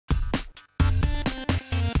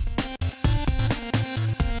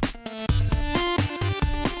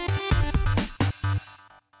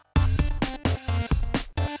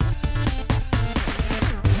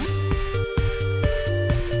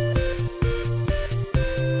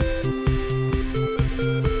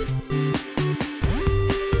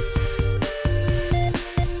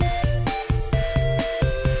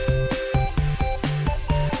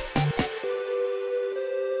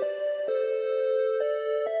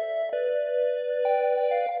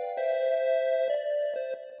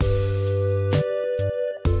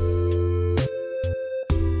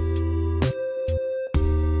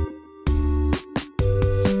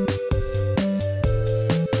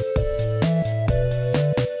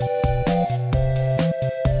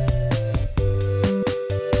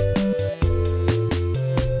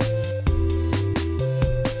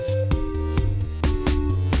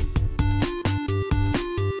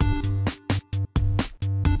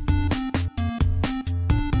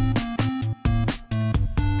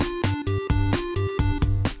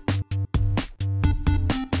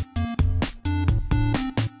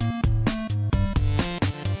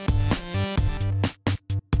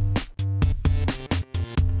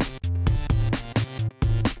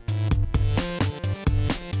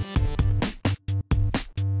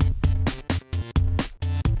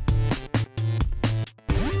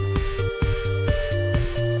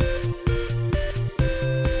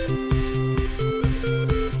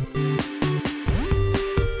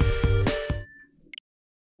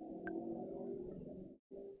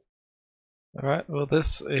Alright, well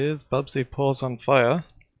this is Busby Paws on Fire.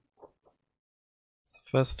 It's the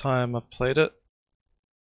first time I've played it.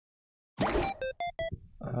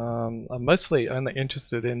 I'm mostly only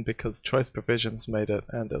interested in because Choice Provisions made it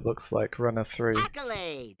and it looks like Runner 3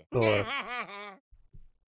 Accolade. or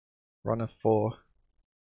Runner 4.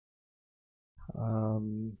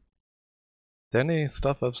 The only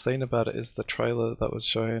stuff I've seen about it is the trailer that was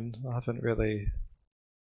shown. I haven't really...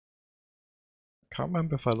 Can't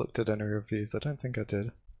remember if I looked at any reviews, I don't think I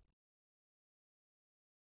did.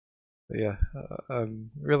 But yeah,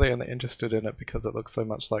 I'm really only interested in it because it looks so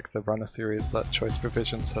much like the Runner series that Choice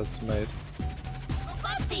Provisions has made.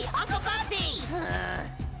 Busby! Uncle Busby!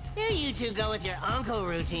 There you two go with your uncle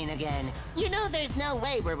routine again. You know there's no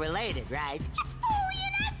way we're related, right? It's Foley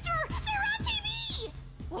and Esther! They're on TV!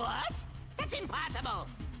 What? That's impossible!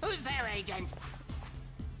 Who's their agent?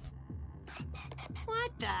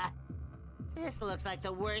 What the? This looks like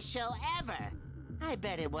the worst show ever. I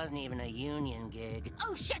bet it wasn't even a union gig.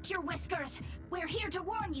 Oh, shut your whiskers! We're here to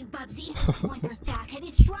warn you, Busby. Winker's back and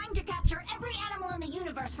he's trying to capture every animal in the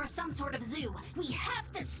universe for some sort of zoo. We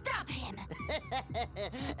have to stop him!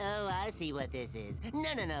 Oh, I see what this is.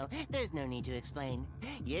 No. There's no need to explain.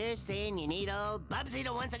 You're saying you need old Busby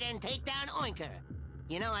to once again take down Oinker.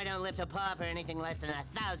 You know I don't lift a paw for anything less than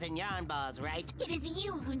 1,000 yarn balls, right? It is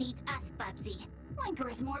you who needs us, Busby. Winker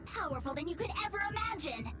is more powerful than you could ever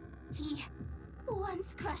imagine. He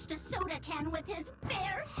once crushed a soda can with his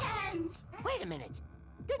bare hands. Wait a minute.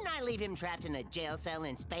 Didn't I leave him trapped in a jail cell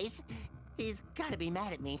in space? He's gotta be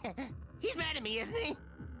mad at me. He's mad at me, isn't he?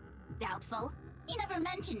 Doubtful. He never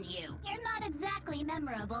mentioned you. You're not exactly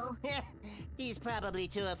memorable. He's probably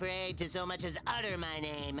too afraid to so much as utter my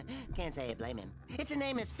name. Can't say I blame him. It's a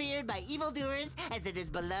name as feared by evildoers as it is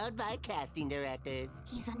beloved by casting directors.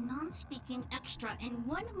 He's a non-speaking extra in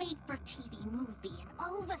one made-for-TV movie, and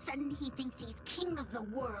all of a sudden he thinks he's king of the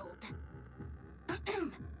world.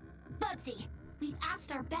 Busby, we've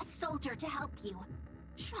asked our best soldier to help you.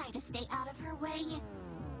 Try to stay out of her way.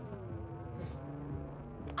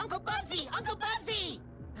 Uncle Busby! Uncle Busby!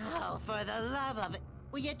 Oh, for the love of it.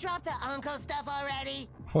 Will you drop the uncle stuff already?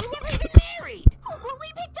 We never even married! Look what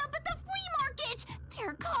we picked up at the flea market!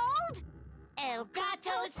 They're called... El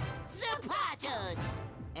Gatos Zapatos!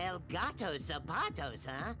 El Gatos Zapatos,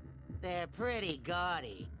 huh? They're pretty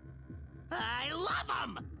gaudy. I love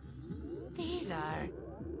them! These are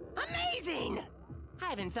amazing! I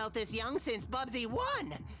haven't felt this young since Busby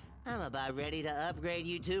won. I'm about ready to upgrade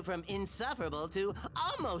you two from insufferable to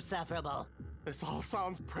almost sufferable. This all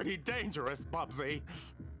sounds pretty dangerous, Busby.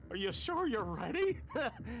 Are you sure you're ready?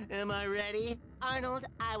 Am I ready? Arnold,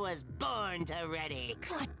 I was born to ready.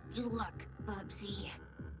 Good luck, Busby.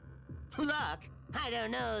 Luck? I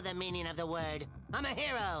don't know the meaning of the word. I'm a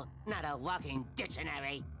hero, not a walking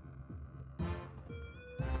dictionary.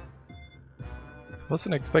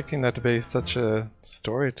 Wasn't expecting there to be such a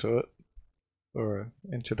story to it, or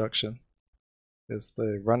introduction, because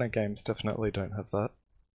the Runner games definitely don't have that.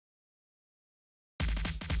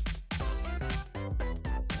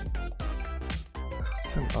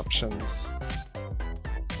 It's in options.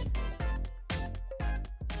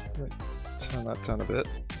 Wait, turn that down a bit.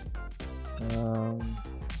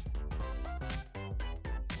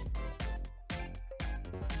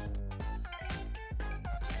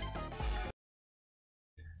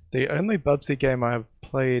 The only Busby game I have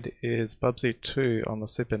played is Busby 2 on the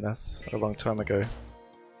Super NES a long time ago.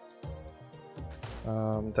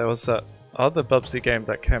 There was that other Busby game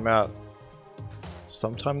that came out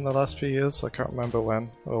sometime in the last few years, I can't remember when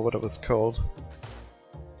or what it was called.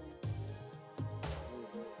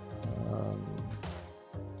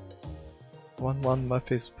 One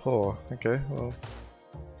Murphy's Paw. Okay, well,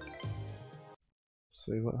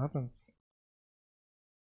 see what happens.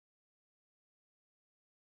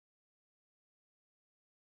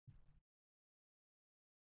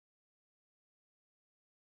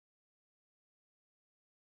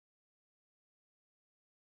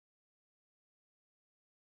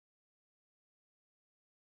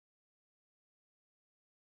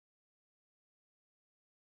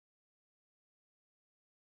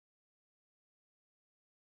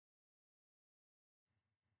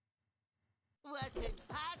 What could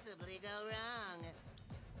possibly go wrong?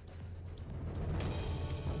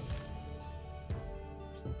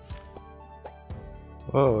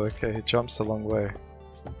 Whoa, okay, he jumps a long way.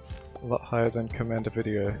 A lot higher than Commander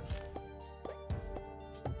Video.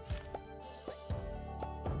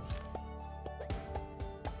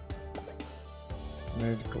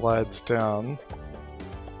 And he glides down.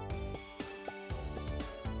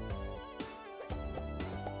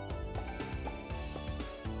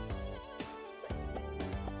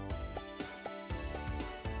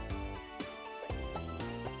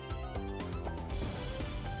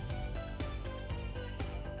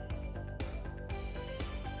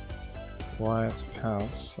 Y is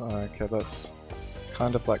pounce. Okay, that's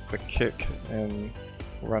kind of like the kick in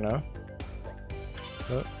Runner.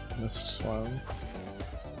 Oh, missed one.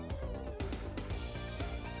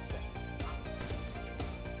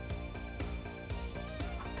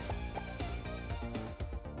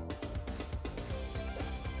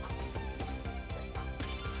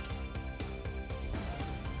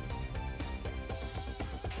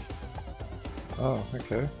 Oh,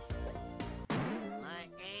 okay. My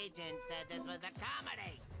agent said this was a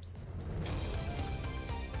comedy.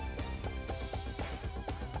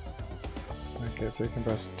 Okay, so you can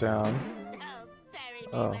press down. Oh, bury me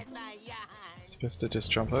Oh. with my yarn. Supposed to just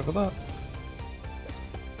jump over that?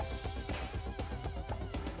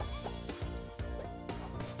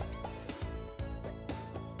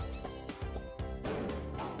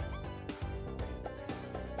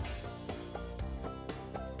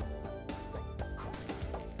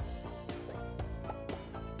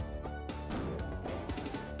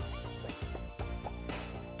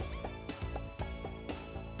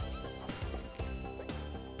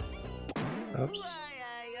 Oops. Why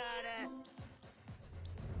I oughta...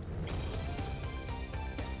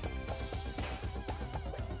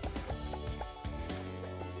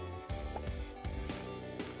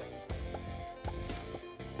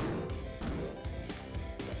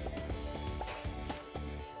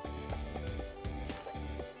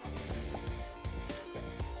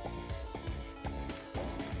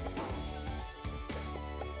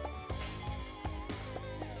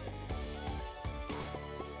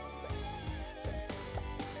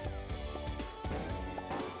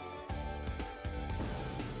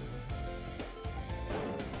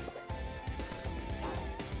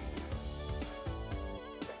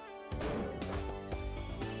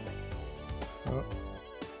 Oh.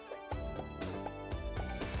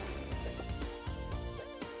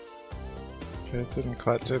 Okay, didn't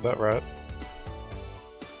quite do that right.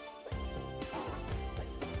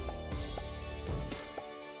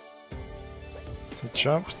 So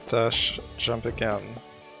jump, dash, jump again.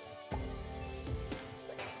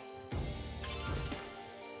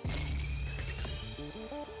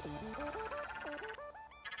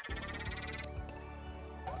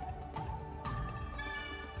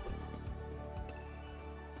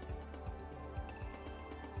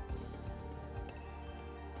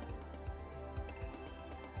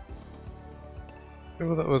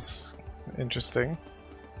 Oh, that was interesting.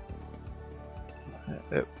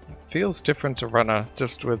 It feels different to Runner,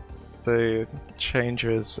 just with the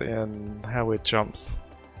changes in how it jumps.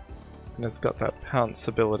 And it's got that pounce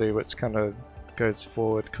ability which kind of goes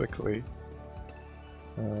forward quickly.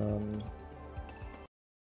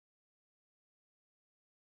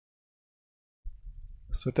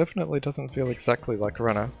 So it definitely doesn't feel exactly like a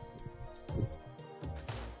Runner.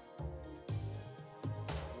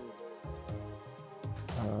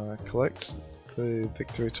 Collect the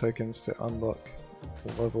victory tokens to unlock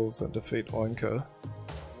the levels and defeat Oinker.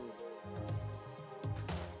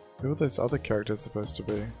 Who are those other characters supposed to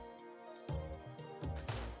be?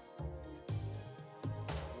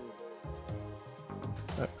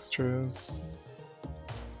 Extras.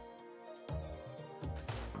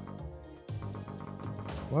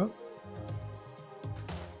 What?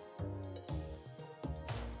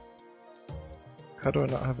 How do I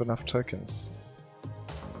not have enough tokens?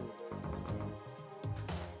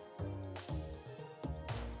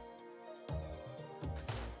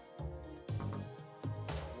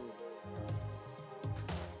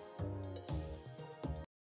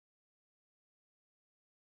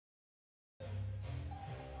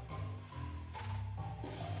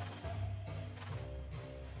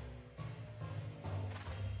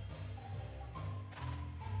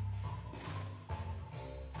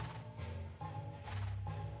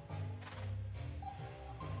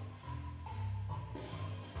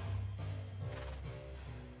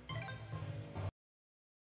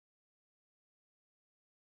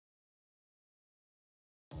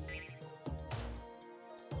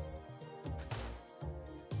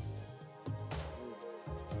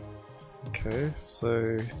 Okay,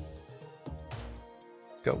 so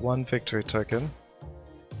got one victory token.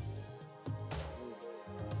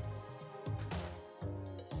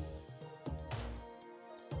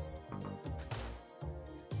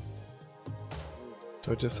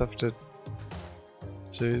 Do I just have to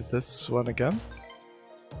do this one again?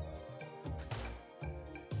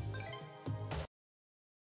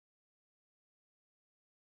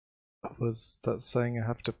 Was that saying I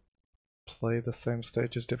have to play the same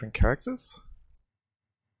stage as different characters?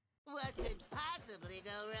 What could possibly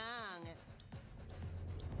go wrong?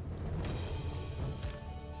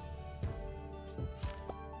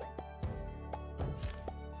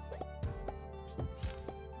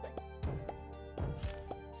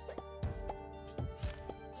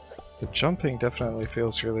 The jumping definitely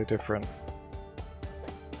feels really different.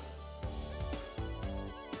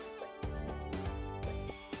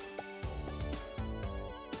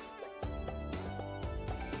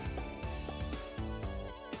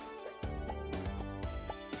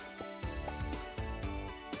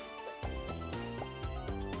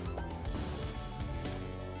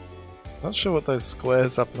 Not sure what those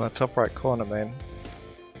squares up in the top right corner mean.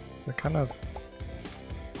 They kind of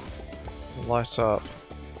light up.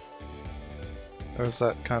 Or is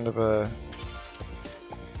that kind of a...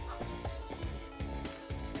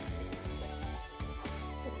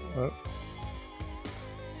 Oh.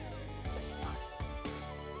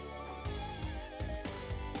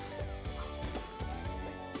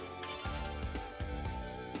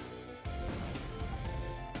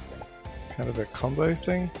 Kind of a combo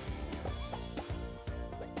thing?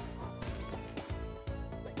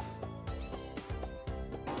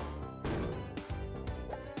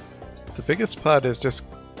 The biggest part is just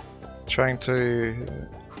trying to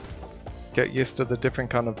get used to the different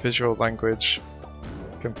kind of visual language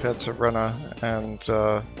compared to runner, and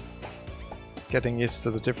getting used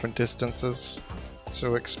to the different distances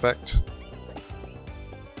to expect,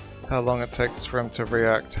 how long it takes for him to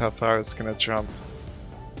react, how far it's going to jump.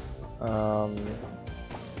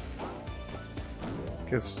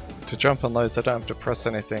 Because to jump on those I don't have to press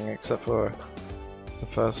anything except for the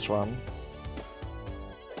first one.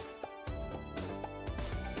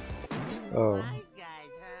 Oh. Wise guys,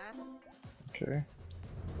 huh? Okay.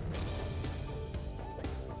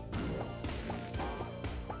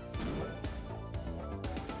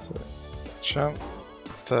 So, jump,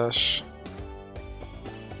 dash.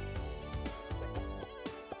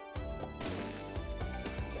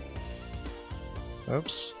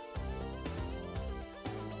 Oops.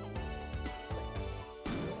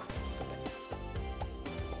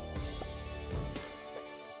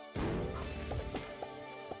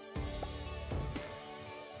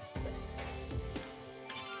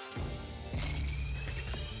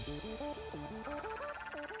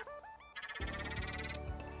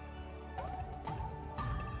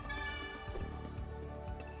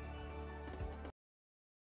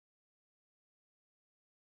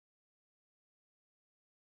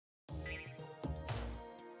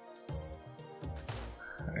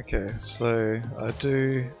 Okay, so I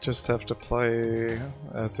do just have to play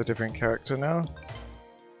as a different character now.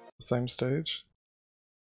 Same stage.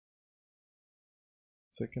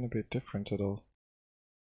 Is it going to be different at all?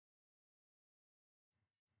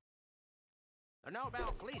 The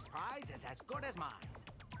Nobel Fleece Prize is as good as mine.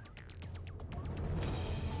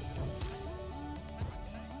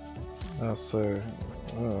 Oh, so...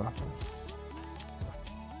 Oh.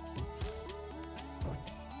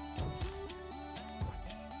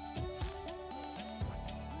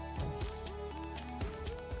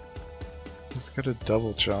 He's got a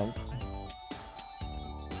double jump.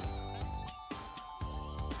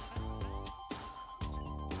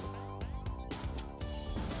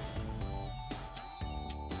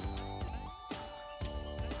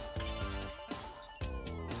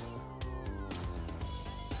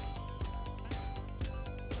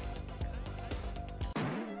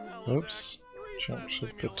 Oops, jumped a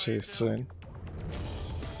bit too soon.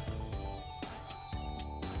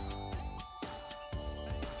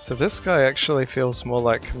 So this guy actually feels more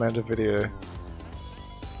like Commander Video.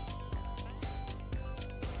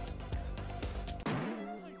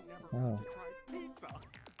 Oh.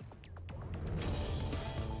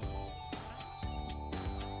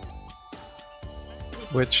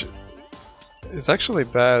 Which is actually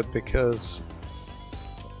bad because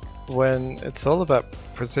when it's all about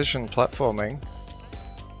precision platforming,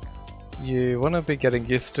 you want to be getting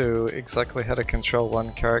used to exactly how to control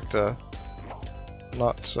one character,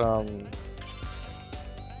 not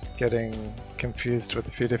getting confused with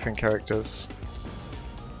a few different characters.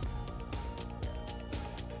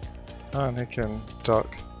 Oh, and he can duck.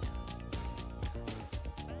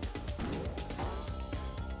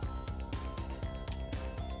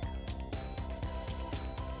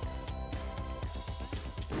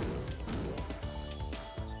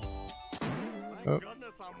 Thank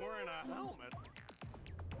goodness I'm wearing a helmet.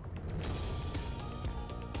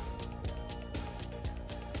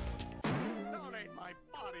 Donate my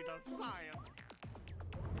body to science.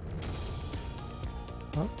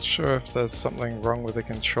 Not sure if there's something wrong with the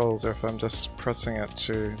controls or if I'm just pressing it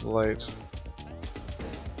too late.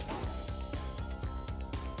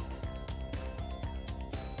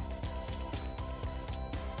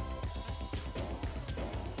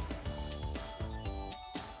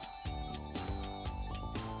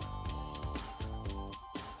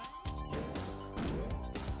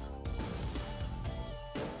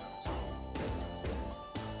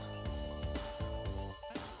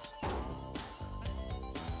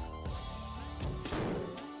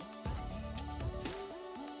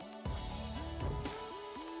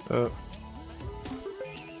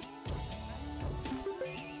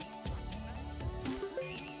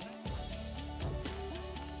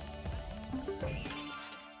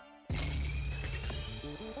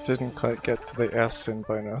 Didn't quite get to the S in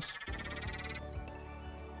bonus.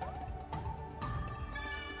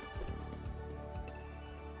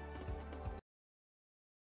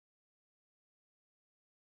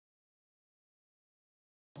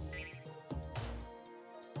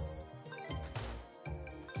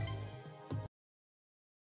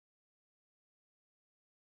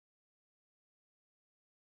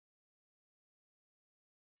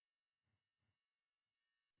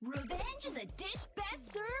 Revenge is a dish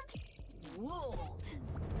best served wold.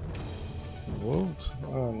 Wold?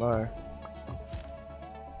 Oh no.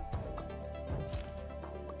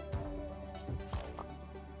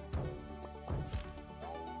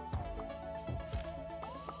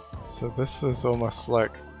 So this is almost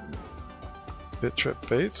like Bit Trip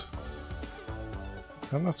Beat?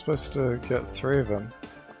 How am I supposed to get 3 of them?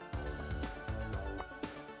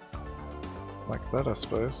 Like that, I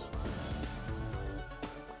suppose.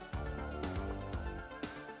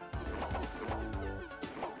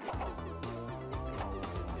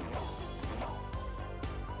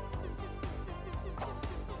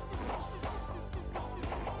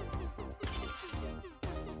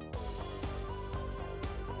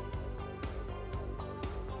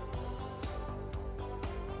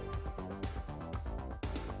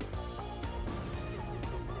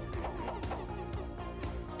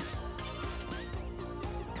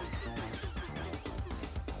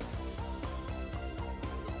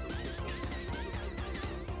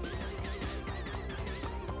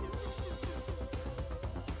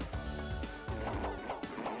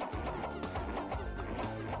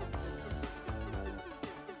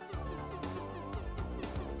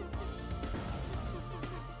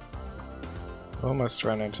 Almost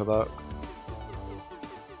ran into that.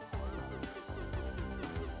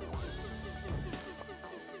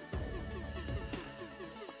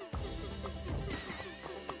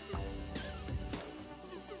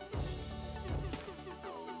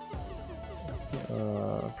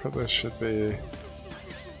 Probably should be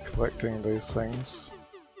collecting these things.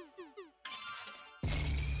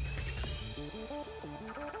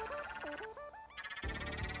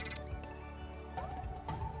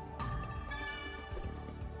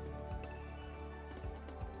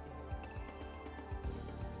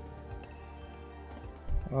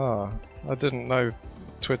 Ah, I didn't know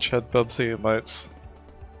Twitch had Bubsy emotes.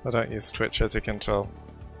 I don't use Twitch, as you can tell.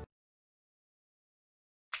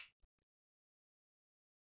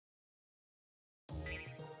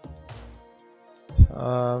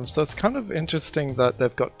 So it's kind of interesting that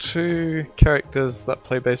they've got 2 characters that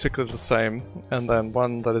play basically the same, and then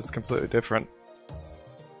one that is completely different.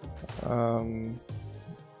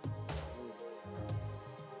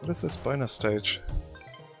 What is this bonus stage?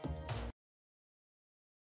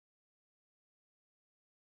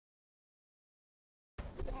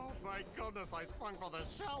 Oh, thank goodness I sprung for the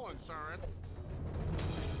shell insurance.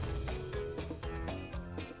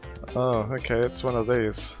 Oh, okay, it's one of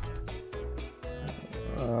these.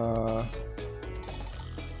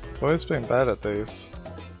 I've always been bad at these.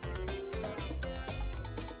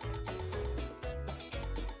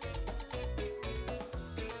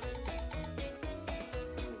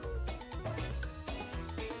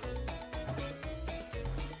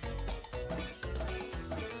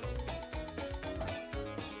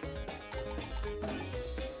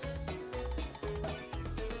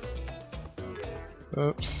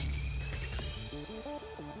 Oops.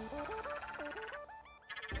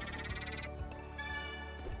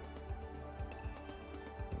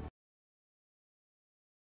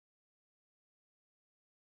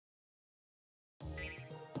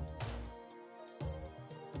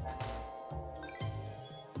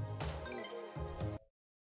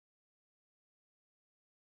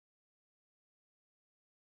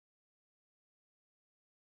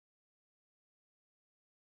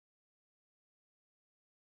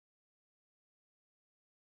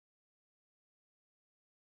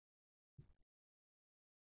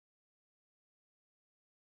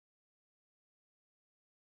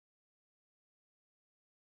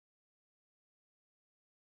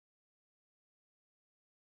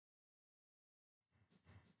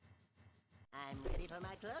 I'm ready for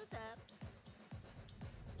my close-up.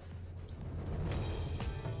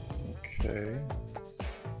 Okay.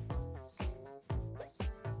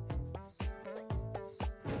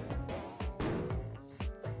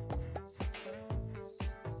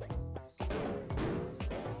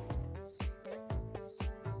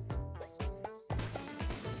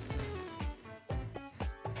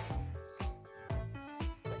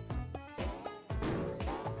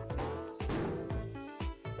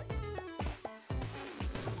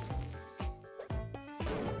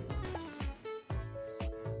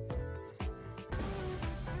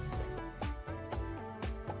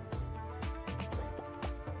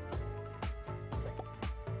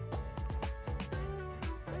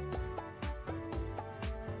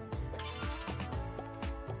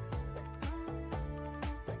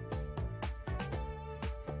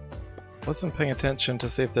 Wasn't paying attention to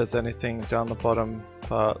see if there's anything down the bottom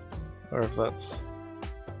part, or if that's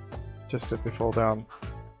just if we fall down.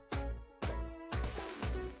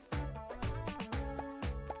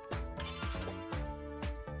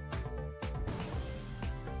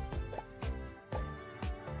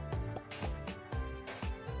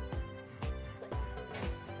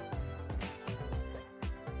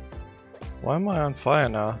 Why am I on fire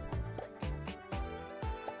now?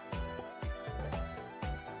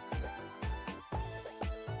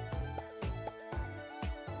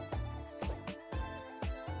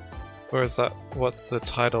 Or is that what the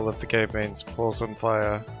title of the game means? Paws on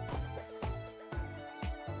fire.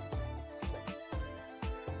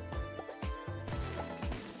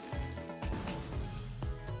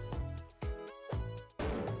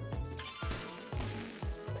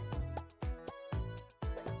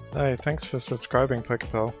 Hey, thanks for subscribing,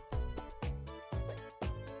 Pokeball.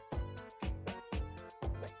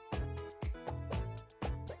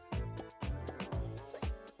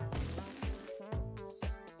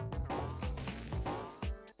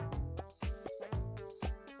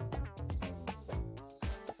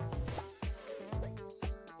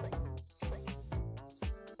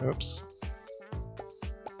 Oops.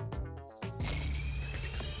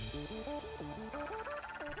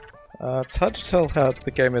 It's hard to tell how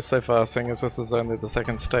the game is so far, seeing as this is only the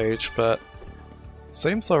second stage, but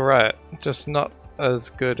seems alright, just not as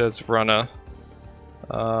good as Runner.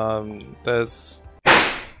 There's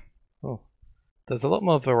a lot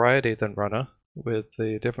more variety than Runner, with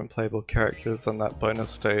the different playable characters on that bonus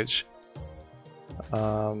stage.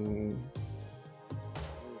 I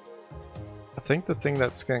think the thing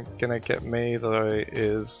that's gonna get me though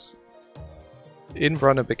is in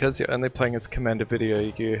Runner, because you're only playing as Commander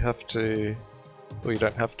Video, you have to, well you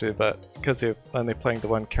don't have to, but because you're only playing the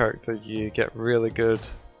one character, you get really good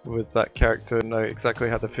with that character and know exactly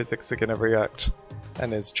how the physics are going to react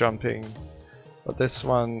and is jumping. But this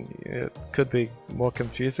one, it could be more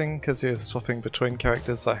confusing because you're swapping between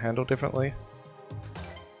characters that handle differently.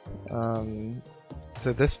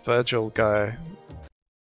 So this Virgil guy,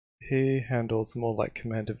 he handles more like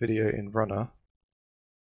Commander Video in Runner.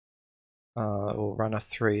 Or Runner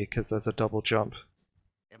 3, because there's a double jump.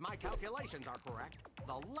 If my calculations are correct,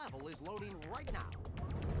 the level is loading right now.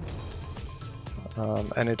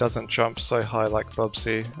 And it doesn't jump so high like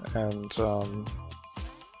Busby, and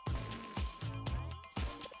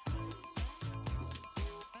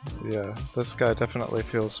yeah, this guy definitely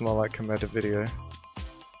feels more like Commander Video.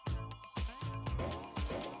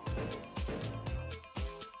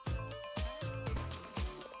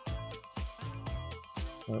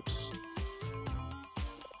 Oops.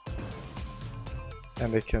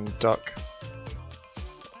 And he can duck.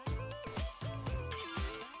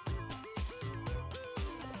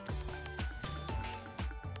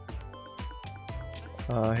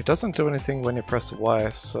 He doesn't do anything when you press Y,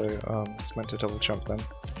 so it's meant to double jump then.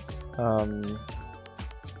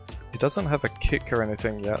 He doesn't have a kick or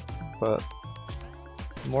anything yet, but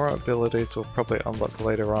more abilities will probably unlock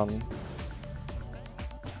later on.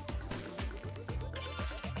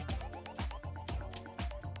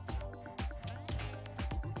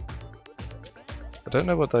 I don't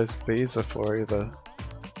know what those bees are for either.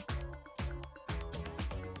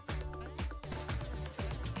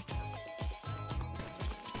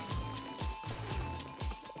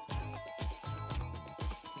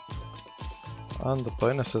 And the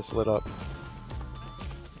bonus is lit up.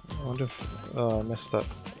 I wonder if I missed that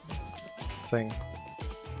thing.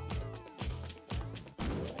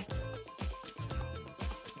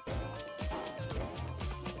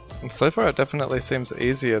 And so far it definitely seems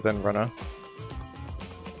easier than Runner.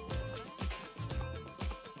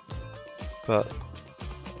 But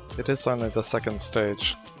it is only the second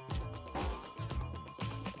stage.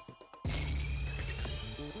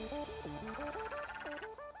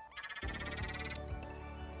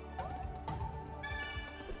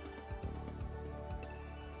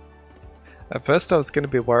 At first I was going to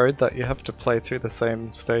be worried that you have to play through the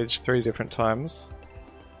same stage 3 different times,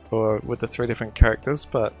 or with the 3 different characters,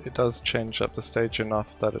 but it does change up the stage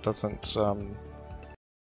enough that it doesn't,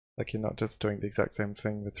 like you're not just doing the exact same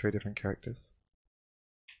thing with 3 different characters.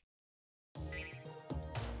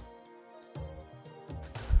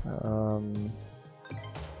 No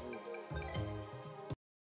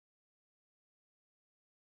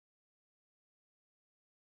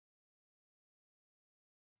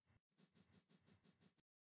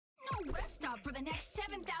rest stop for the next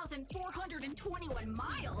 7,421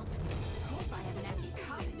 miles. Hope I have an empty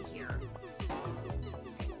cup in here.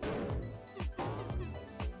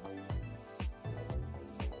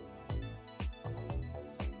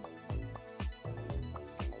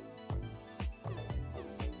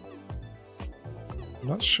 I'm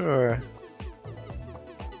not sure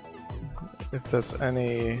if there's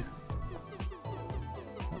any...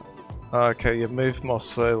 Oh, okay, you move more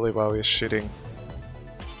slowly while you're shooting.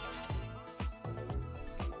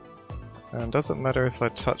 And doesn't matter if I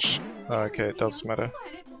touch... Oh, okay, it does matter.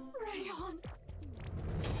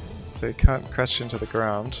 So you can't crash into the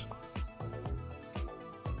ground.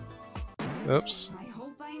 Oops. I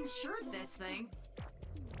hope I insured this thing.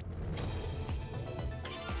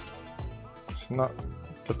 It's not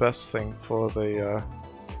the best thing for the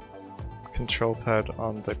control pad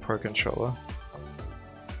on the Pro Controller.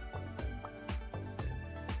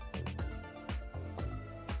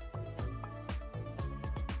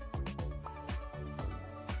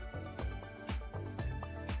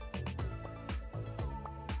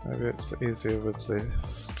 Maybe it's easier with the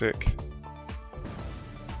stick.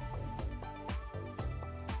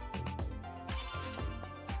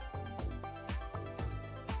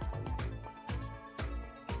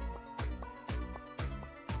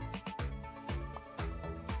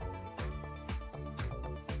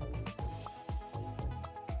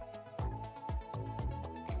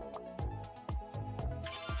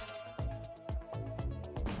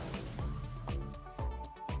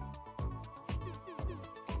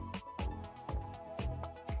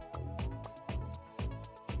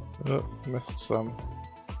 Oh, missed some.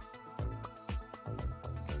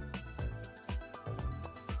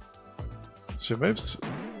 She moves.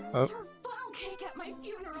 Oh.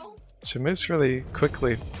 She moves really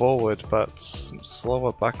quickly forward, but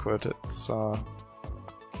slower backward. It's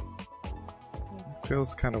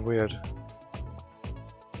feels kind of weird.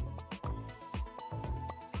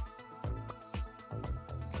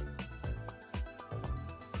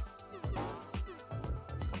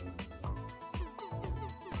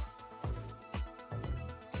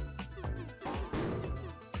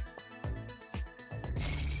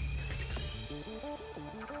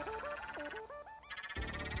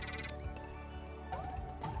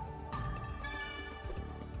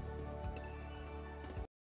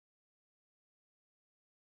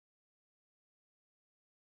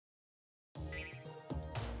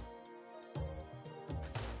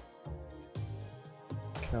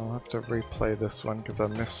 Okay, I'll have to replay this one because I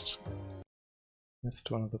missed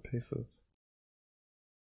one of the pieces.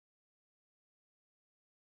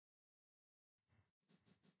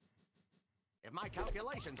 If my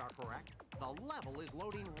calculations are correct, the level is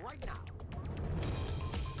loading right now.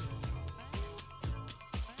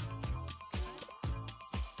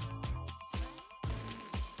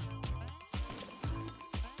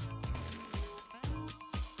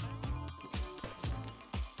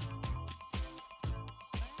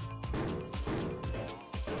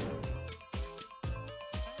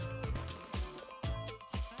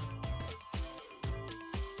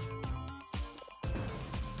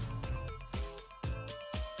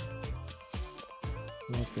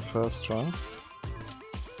 That's the first one.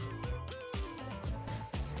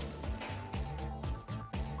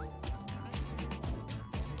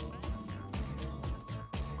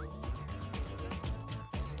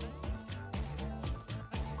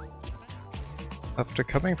 After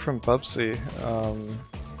coming from Busby,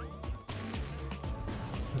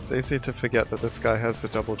 it's easy to forget that this guy has a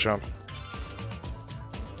double jump.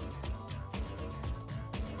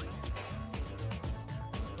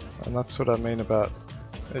 And that's what I mean about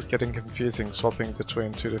it getting confusing swapping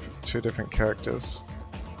between two different characters.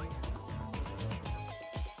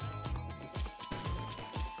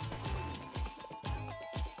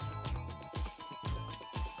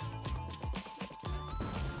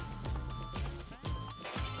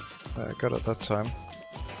 I got it that time.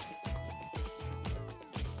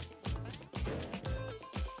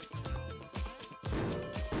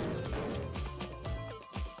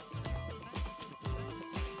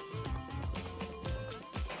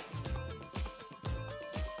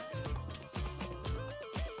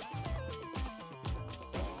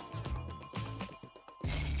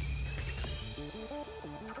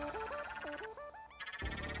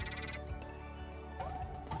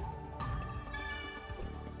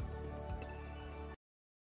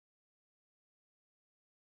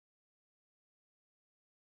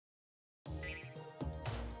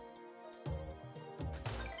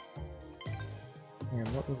 And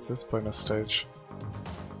what was this bonus stage?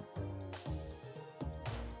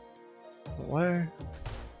 Why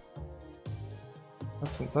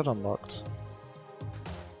wasn't that unlocked?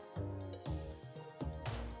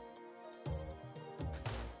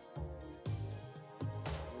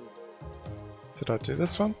 Did I do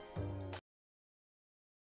this one?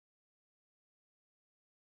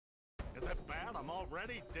 Is it bad I'm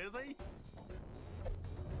already dizzy?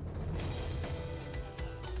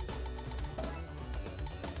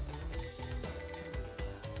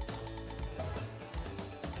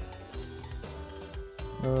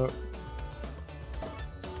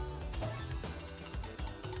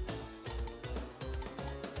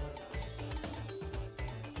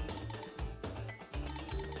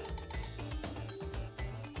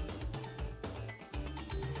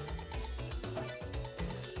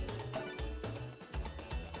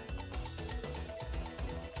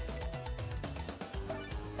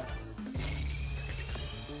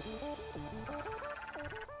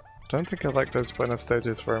 Don't think I like those bonus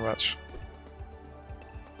stages very much.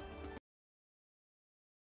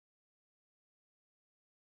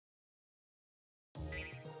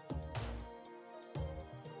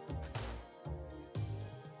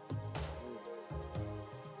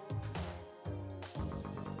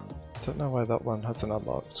 Don't know why that one hasn't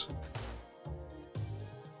unlocked.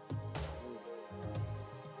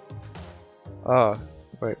 Ah,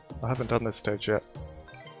 wait, I haven't done this stage yet.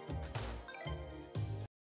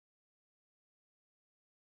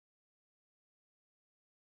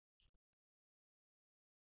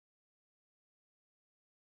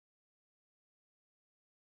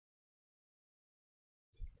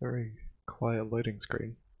 Very quiet loading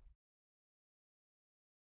screen.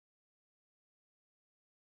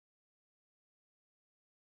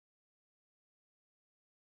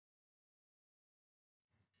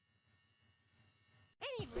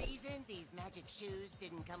 Any reason these magic shoes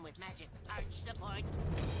didn't come with magic arch support?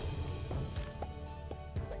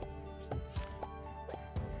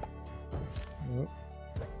 Oh.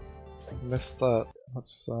 Missed that.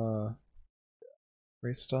 Let's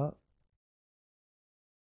restart.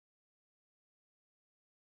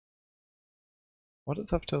 Why does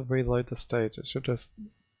it have to reload the stage? It should just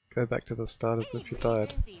go back to the start as if you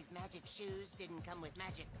died. These magic shoes didn't come with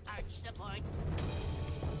magic arch support?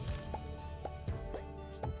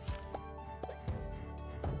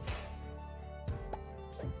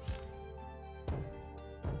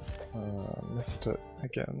 Missed it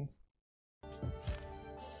again.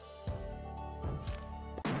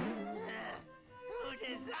 Who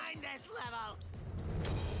designed this level?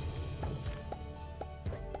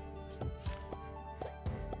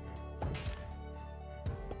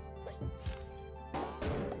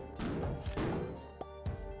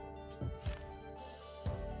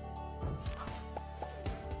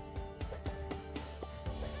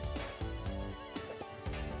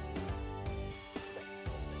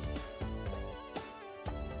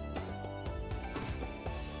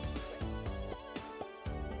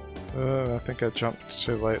 I think I jumped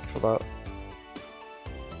too late for that.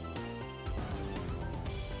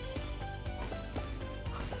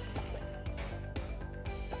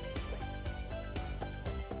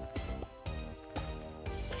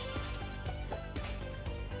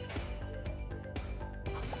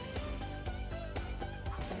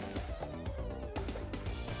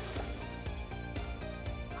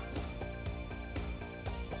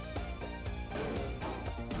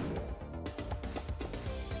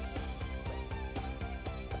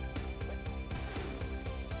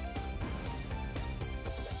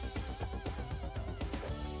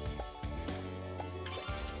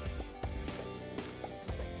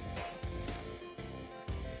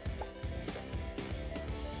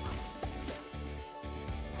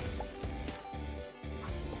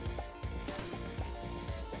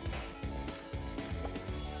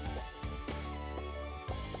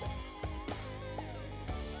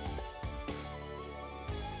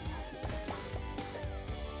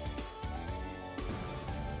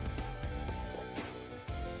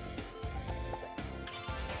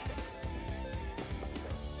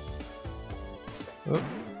 Oh,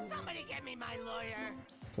 Somebody get me my lawyer.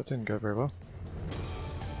 that didn't go very well.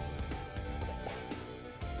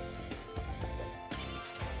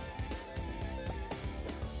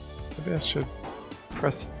 Maybe I should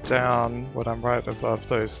press down when I'm right above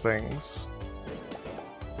those things.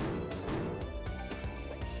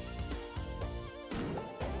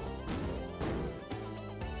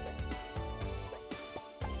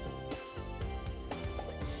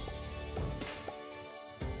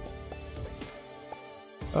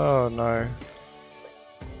 Oh no.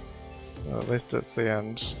 Well, at least it's the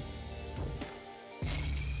end.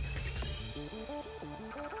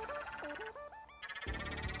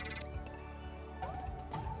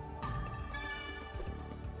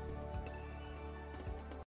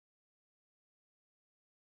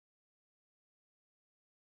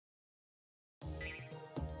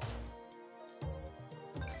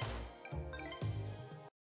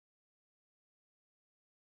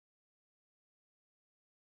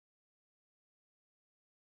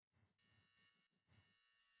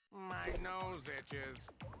 My nose itches.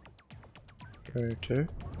 Okay.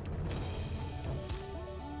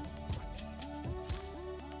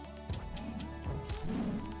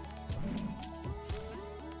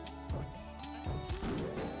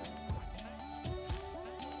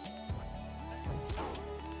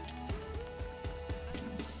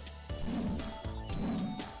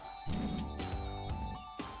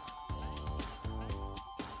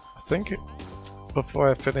 think before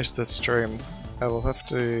I finish this stream, I will have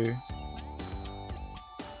to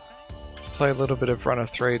play a little bit of Runner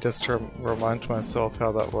 3 just to remind myself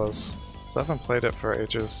how that was, because I haven't played it for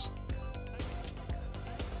ages.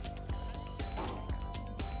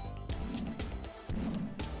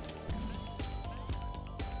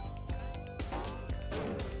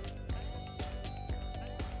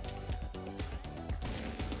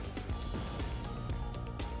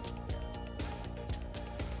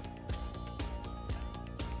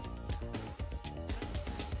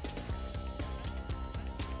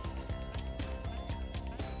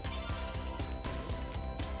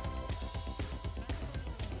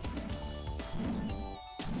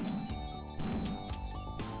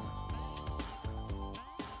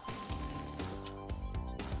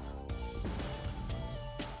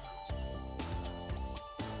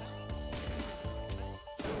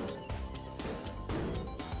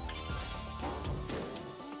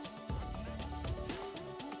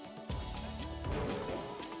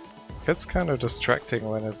 It's kind of distracting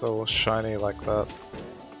when it's all shiny like that.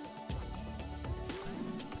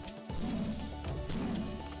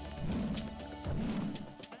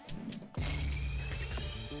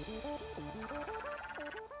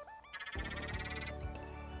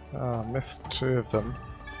 Ah, missed 2 of them.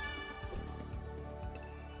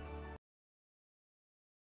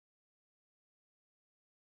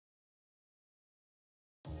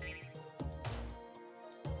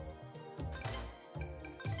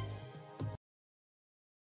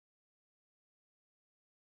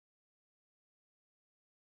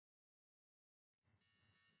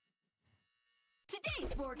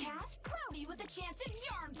 Today's forecast, cloudy with a chance of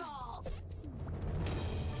yarn balls.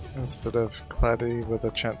 Instead of claddy with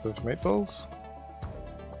a chance of meatballs.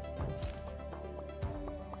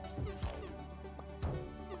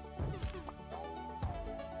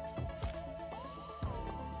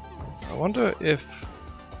 I wonder if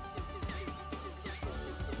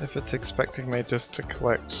it's expecting me just to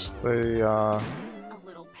collect the A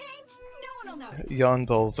little paint, no one will notice. yarn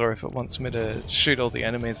balls, or if it wants me to shoot all the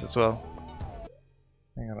enemies as well.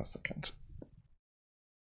 Hang on a second.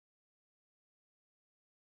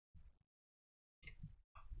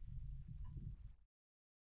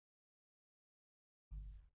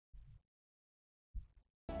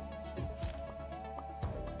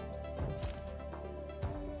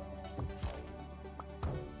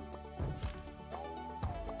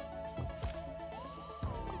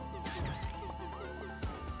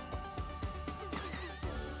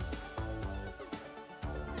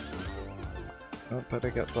 Oh, better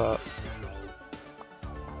get that.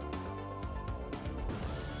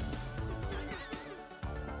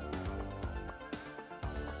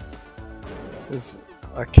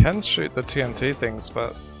 I can shoot the TNT things,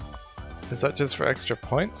 but is that just for extra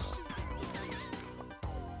points?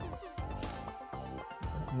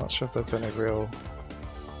 I'm not sure if there's any real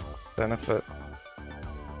benefit.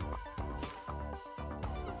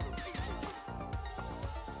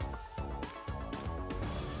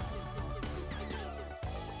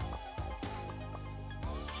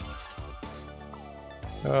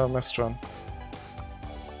 Oh, missed one.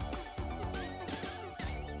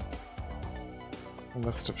 I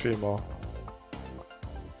missed a few more.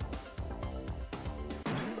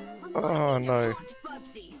 Oh no.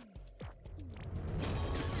 Busby.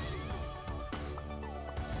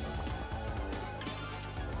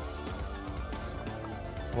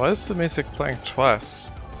 Why is the music playing twice?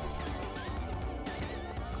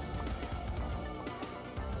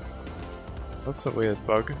 That's a weird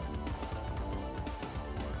bug.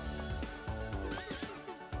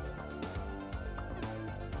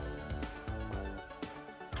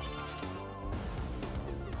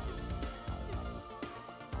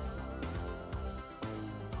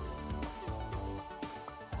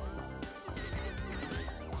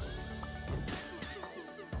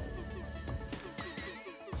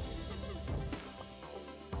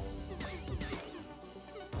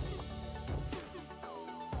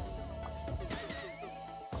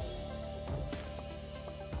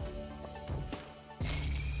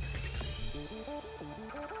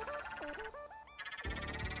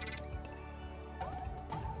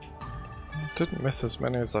 Didn't miss as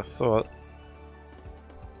many as I thought.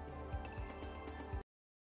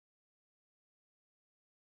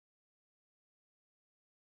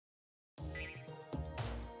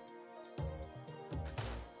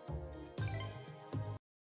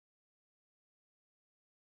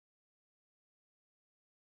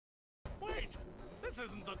 Wait! This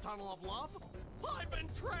isn't the Tunnel of Love! I've been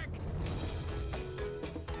tricked!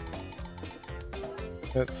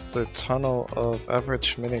 It's the Tunnel of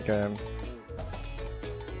Average minigame.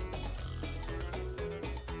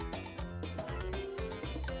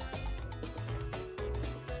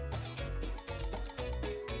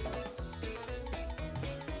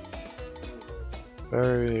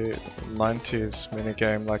 very 90s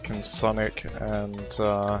minigame like in Sonic and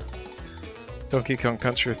Donkey Kong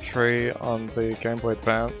Country 3 on the Game Boy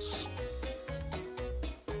Advance.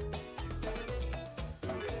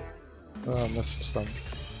 Oh, I missed some.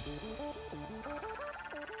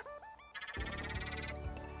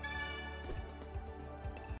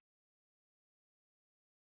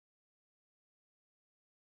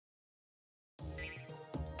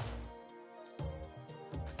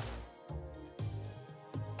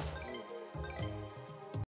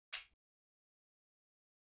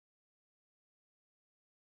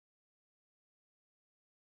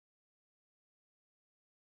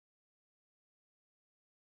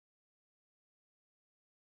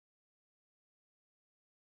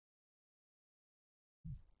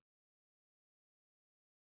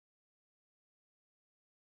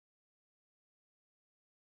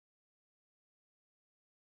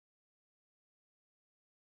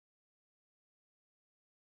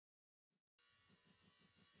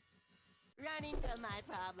 Running from my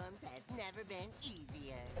problems has never been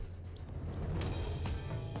easier.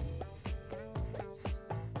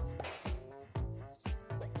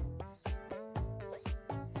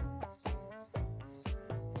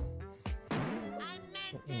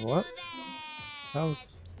 What? What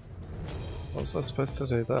was I supposed to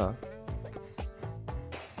do there?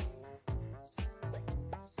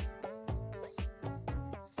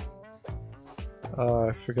 Oh,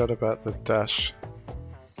 I forgot about the dash.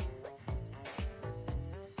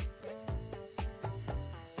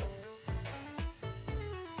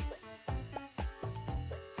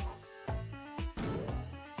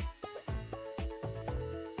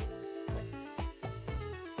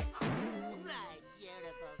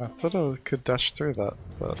 I thought I could dash through that,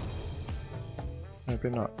 but maybe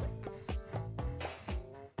not.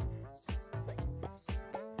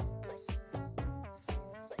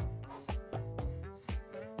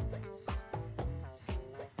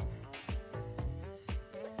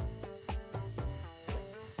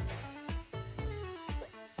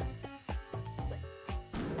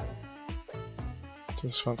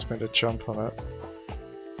 Just wants me to jump on it.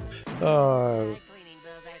 Oh,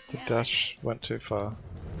 the dash went too far.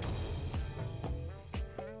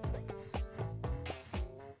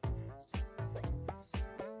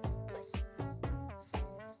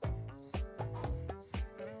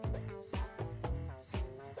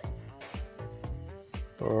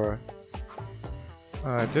 Or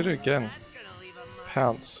I did it again.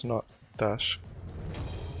 Pounce, not dash.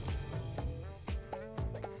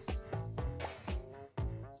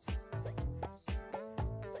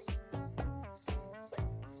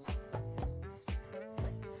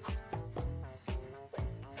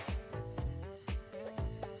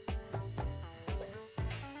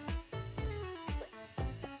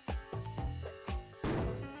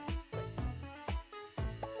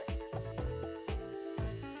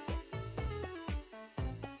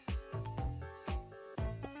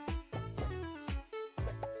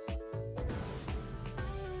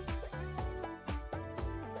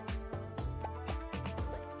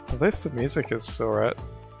 At least the music is alright.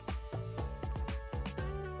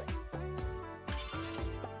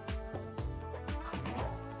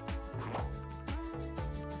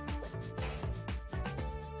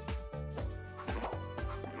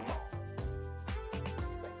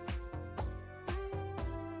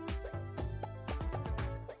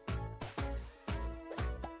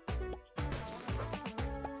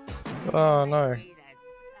 Oh no.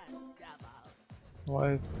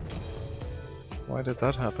 Why did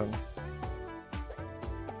that happen?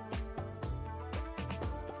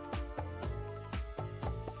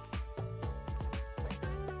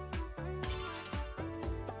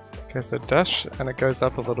 Okay, so dash and it goes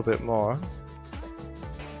up a little bit more.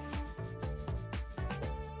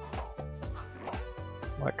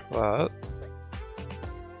 Like that.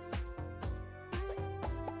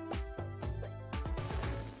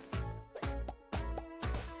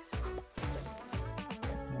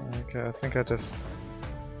 Okay, I think I just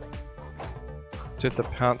did the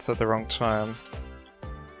pounce at the wrong time.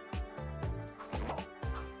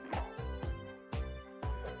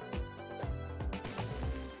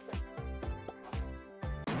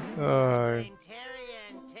 Oh,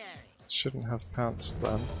 shouldn't have pounced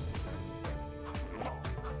then.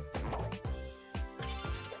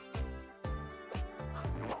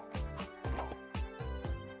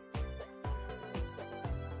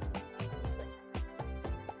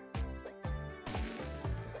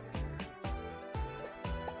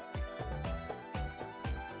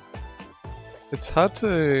 It's hard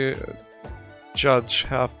to judge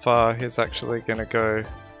how far he's actually gonna go.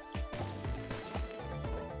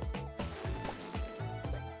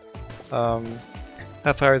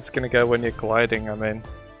 How far is it gonna go when you're gliding, I mean?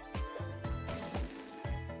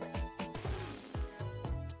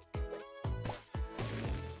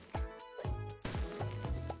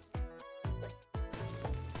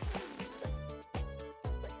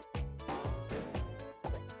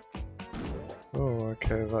 Oh,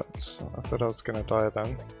 okay, that's... I thought I was gonna die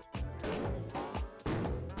then.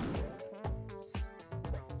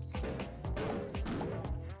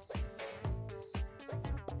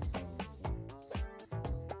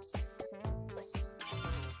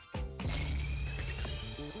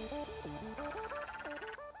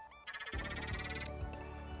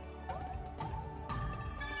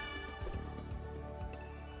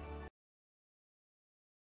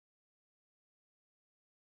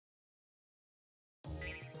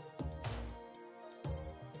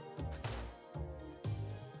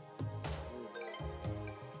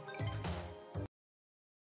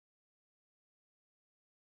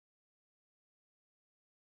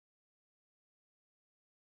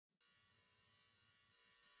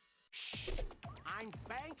 I'm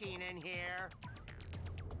banking in here.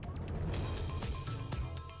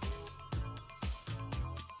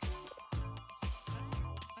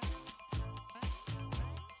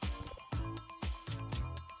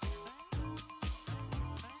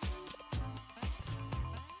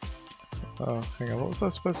 Oh, hang on, what was I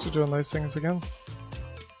supposed to do on those things again?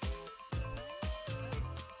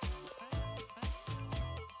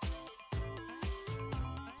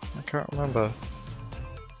 I can't remember.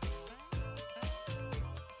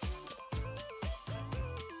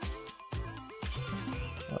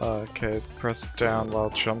 Okay, press down while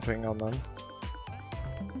jumping on them.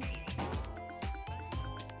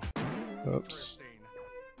 Oops. Interesting.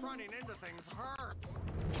 Running into things hurts.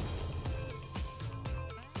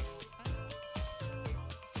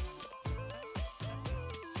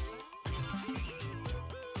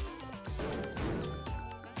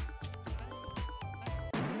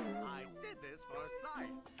 I did this for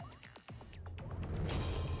science.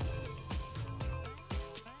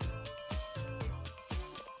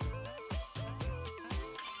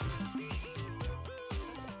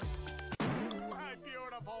 My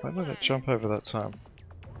beautiful Why did it thing. jump over that time?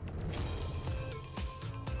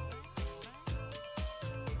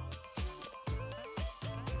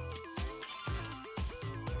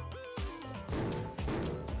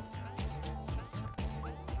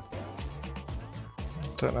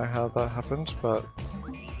 Don't know how that happened, but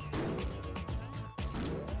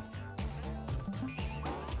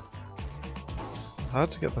it's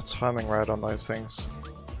hard to get the timing right on those things.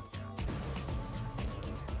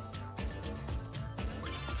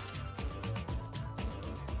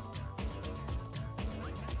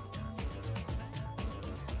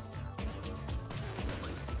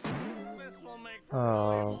 This will make for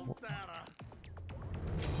Oh. valuable data.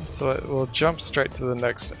 So it will jump straight to the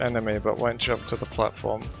next enemy, but won't jump to the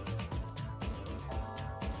platform.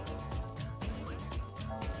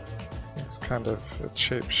 It's kind of a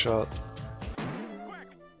cheap shot. Quick,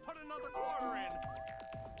 put another quarter in.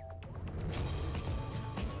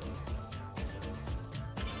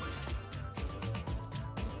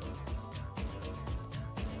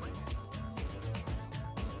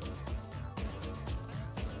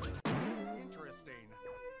 Interesting.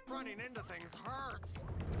 Running into things hurts.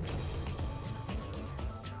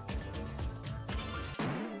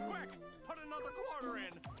 Quick, put another quarter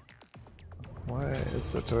in. Why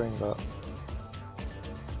is it doing that?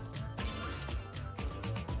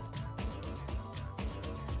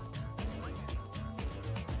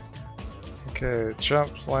 Okay,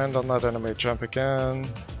 jump, land on that enemy, jump again. To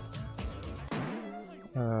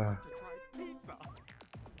try pizza.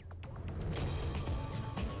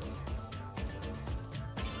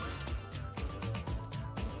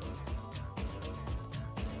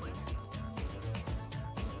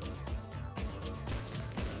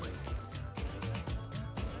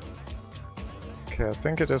 Okay, I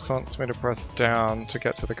think it just wants me to press down to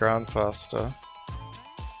get to the ground faster.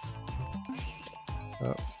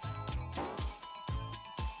 Oh.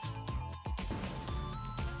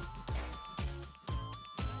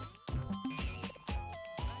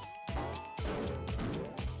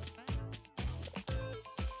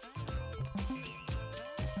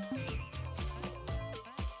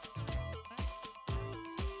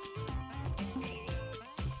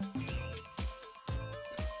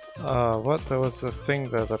 What? There was this thing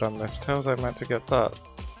there that I missed. How was I meant to get that?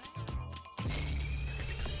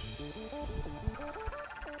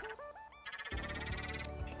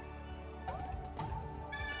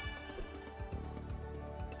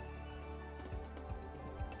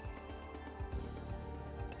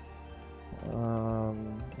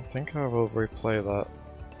 I think I will replay that.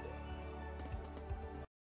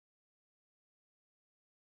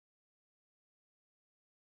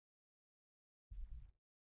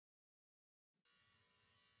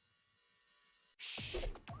 Shh!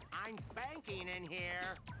 I'm banking in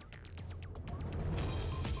here.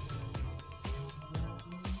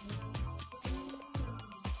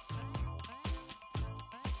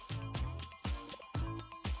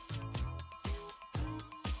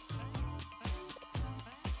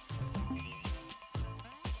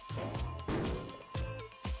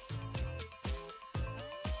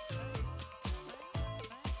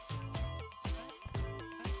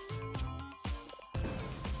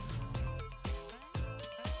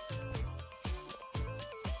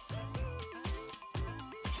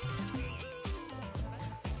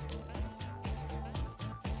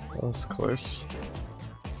 That was close.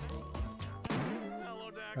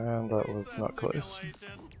 Hello, Deck. And that was not close.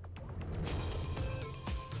 Simulation.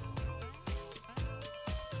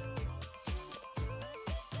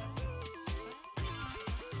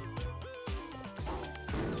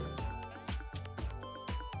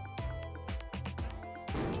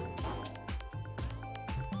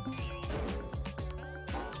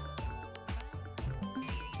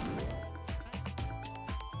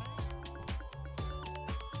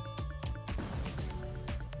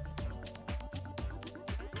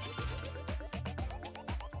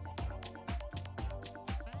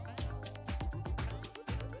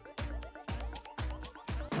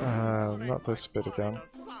 Not this bit again. The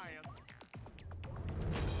science.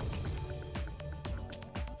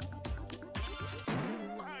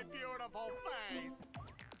 My beautiful face.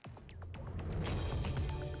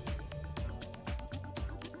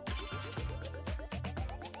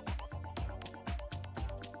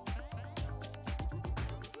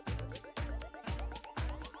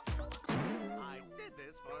 I did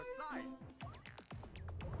this for science.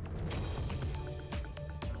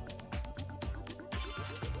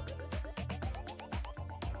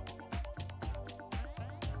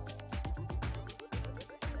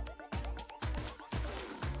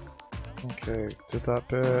 Okay, did that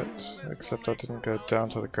bit, except I didn't go down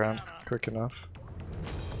to the ground quick enough.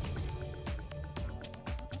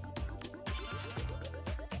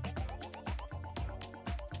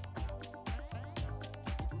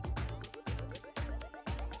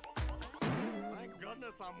 Thank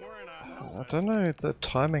goodness I'm wearing a helmet. I don't know the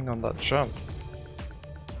timing on that jump.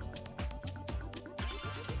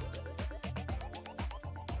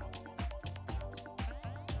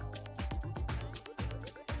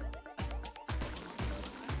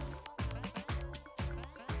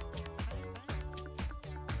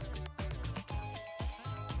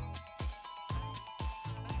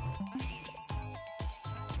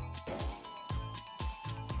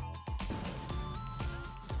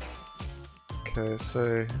 Okay,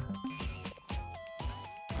 so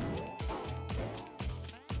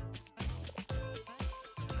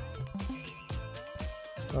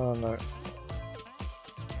oh no.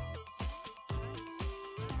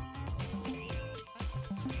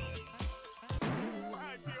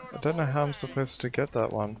 I don't know how I'm supposed to get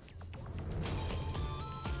that one.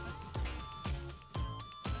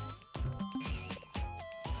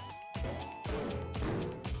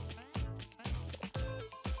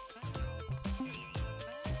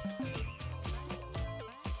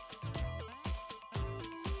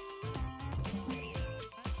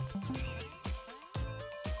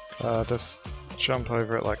 Just jump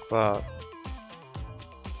over it like that,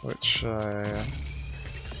 which I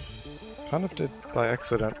kind of did by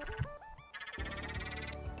accident.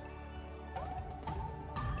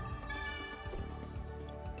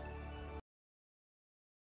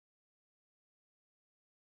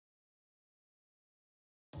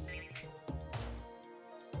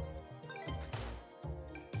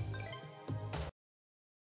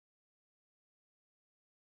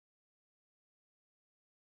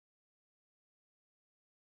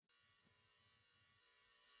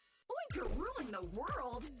 You're ruling the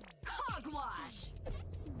world? Hogwash!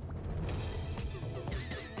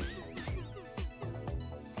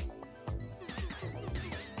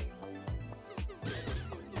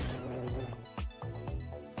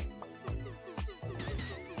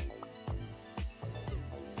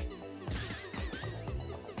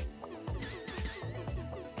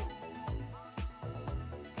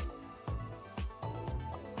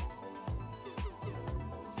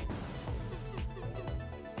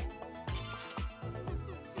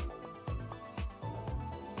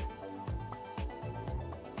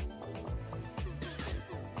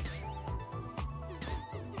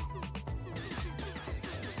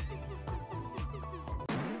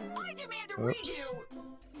 Oops.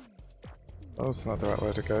 That was not the right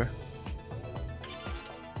way to go.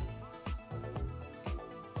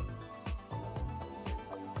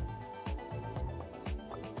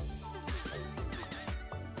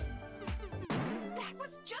 That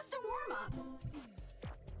was just a warm-up.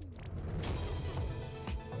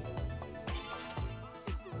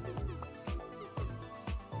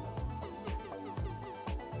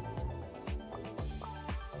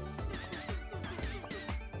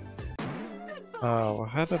 Oh, well,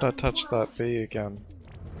 how did I touch that bee again?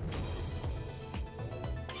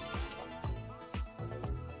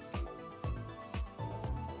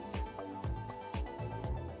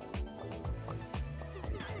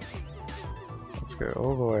 Let's go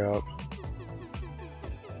all the way up.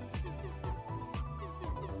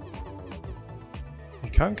 You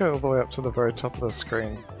can't go all the way up to the very top of the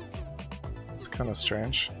screen. It's kind of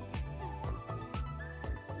strange.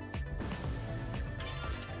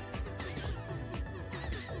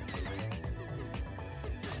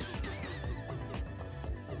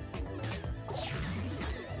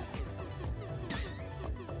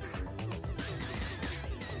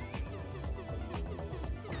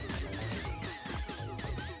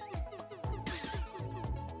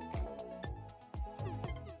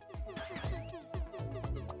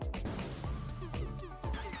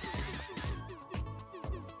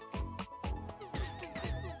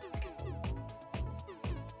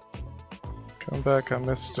 Come back, I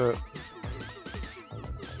missed it.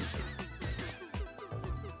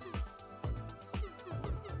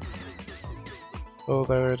 Oh,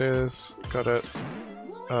 there it is. Got it.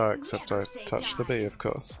 Oh, except I touched the bee, of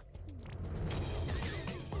course.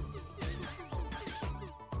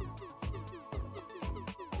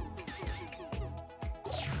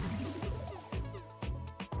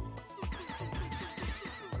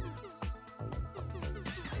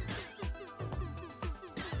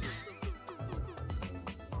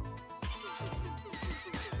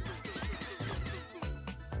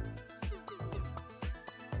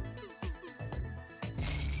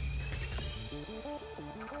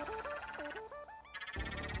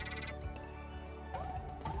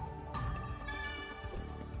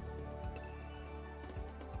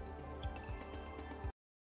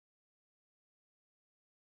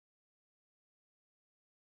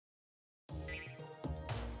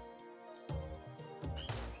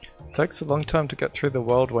 It takes a long time to get through the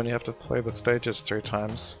world when you have to play the stages 3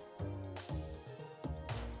 times.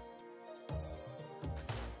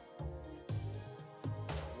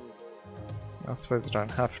 I suppose you don't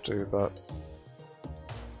have to, but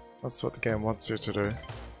that's what the game wants you to do.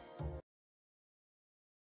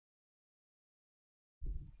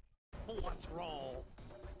 Let's roll.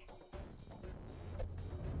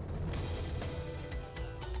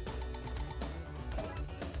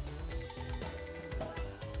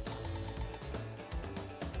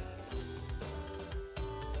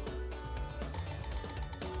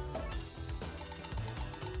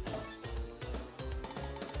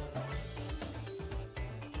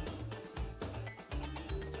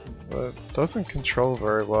 It doesn't control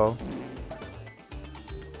very well.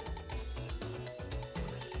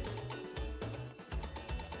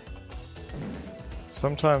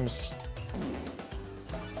 Sometimes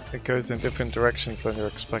it goes in different directions than you're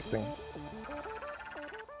expecting.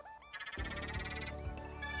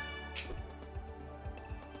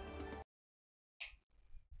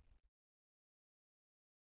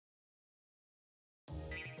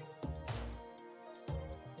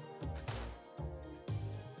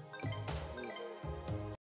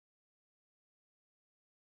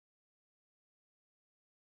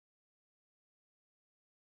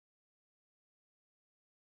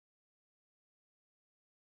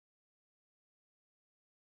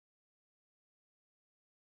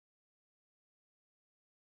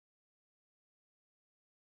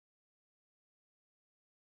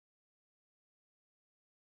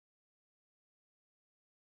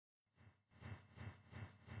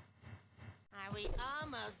 Are we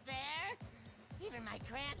almost there? Even my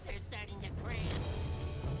cramps are starting to cramp.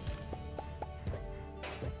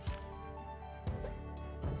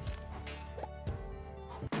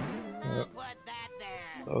 Who put that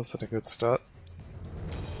there? That wasn't a good start.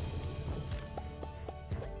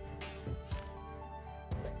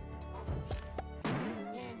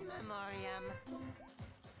 In memoriam.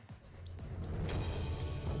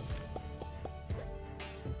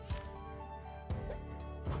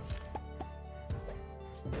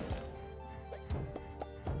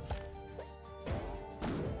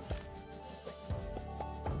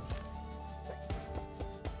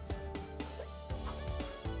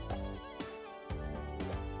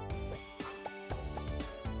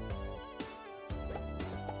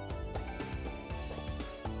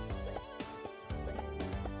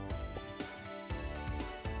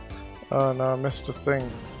 Oh no, I missed a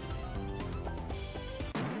thing.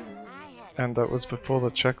 And that was before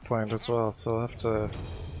the checkpoint as well, so I'll have to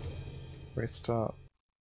restart.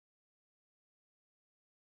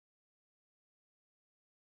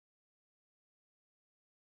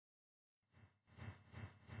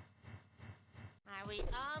 Are we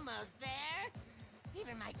almost there?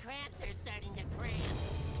 Even my cramps are starting to cramp.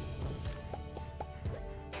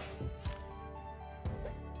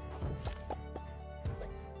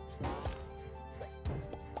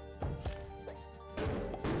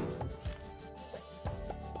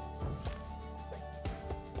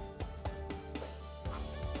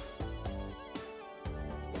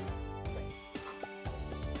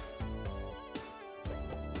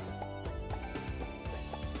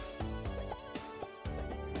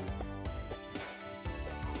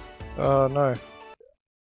 Oh no.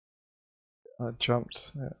 I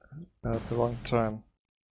jumped at the wrong time.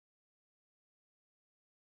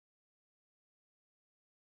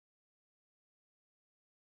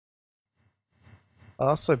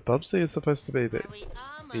 Oh, so Bubsy is supposed to be the Are we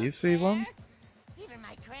almost easy there? one? Even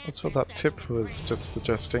my That's what cramps are that starting tip to was break. just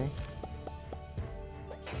suggesting.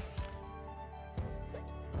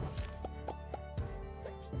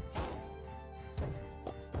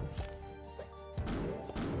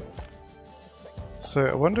 So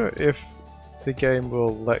I wonder if the game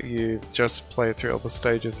will let you just play through all the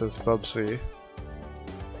stages as Bubsy.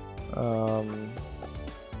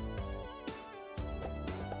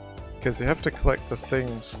 Because you have to collect the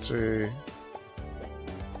things to...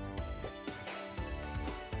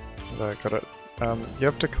 No, I got it. You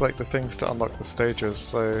have to collect the things to unlock the stages,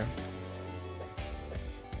 so...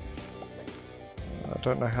 I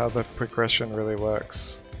don't know how the progression really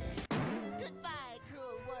works. Goodbye,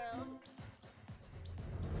 cruel world.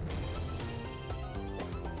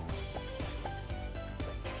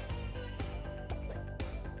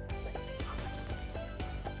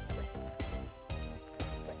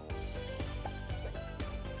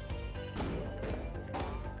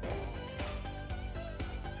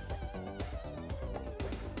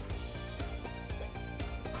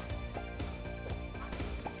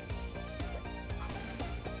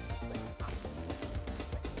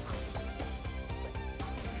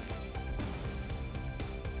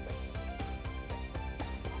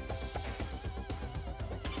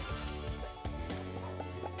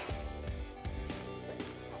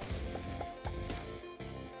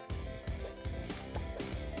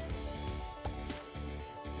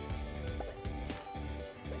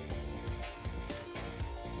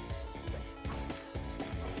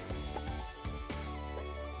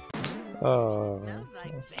 Oh, Smells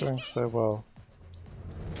like it's doing bacon. so well.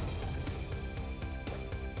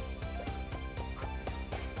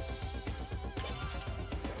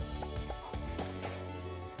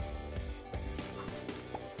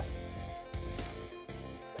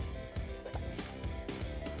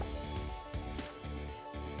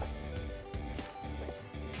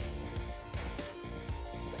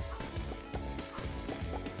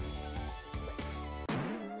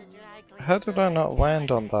 The dry cleaner How did I doesn't not land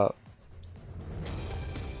care. on that?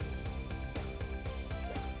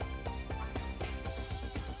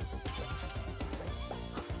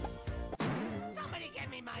 Somebody get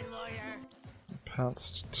me my lawyer.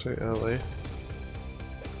 Pounced too early.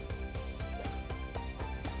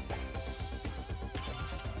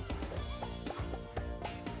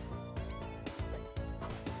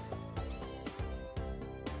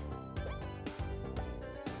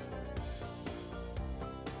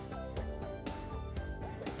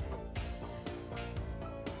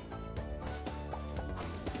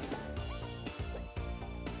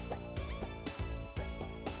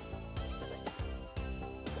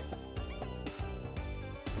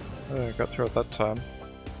 Oh, I got through it that time.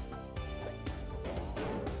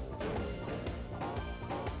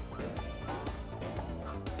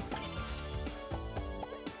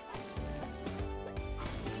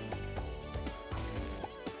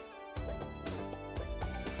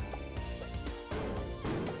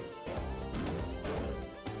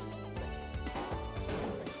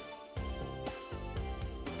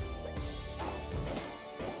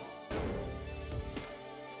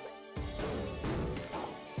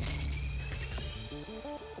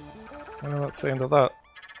 Oh, that's the end of that.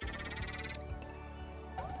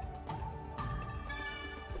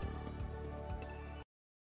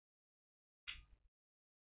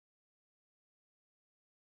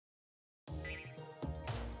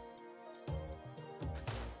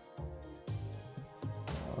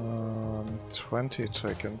 Um, 20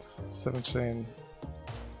 tokens, 17.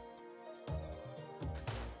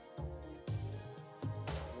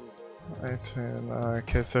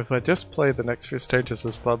 Okay, so if I just play the next few stages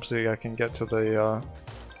as Bubsy, I can get to the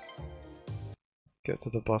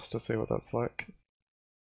boss to see what that's like.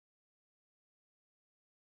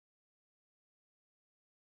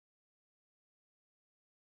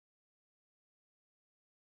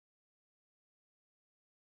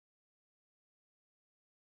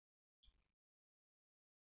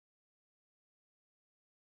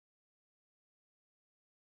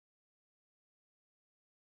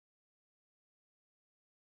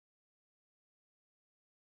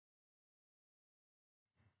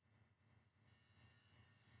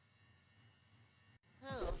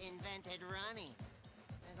 Who invented running?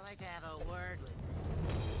 I'd like to have a word with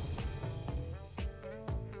them.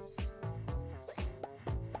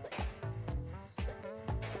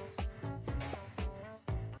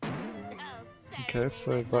 Oh, Okay,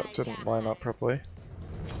 so that didn't line up properly.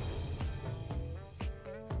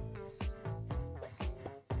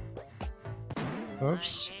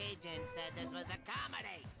 Oops. My agent said this was a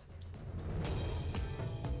comedy.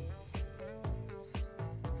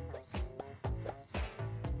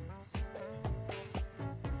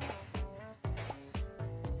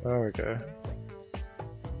 There we go.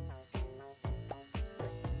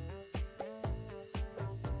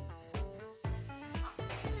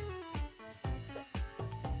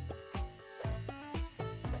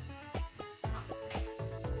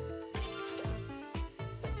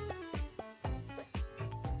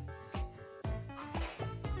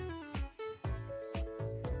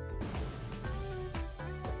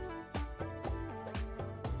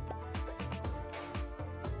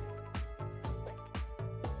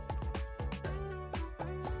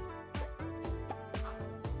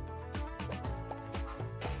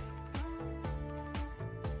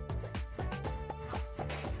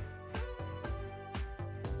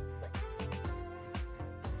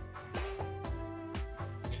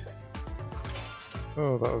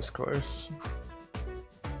 Oh, that was close.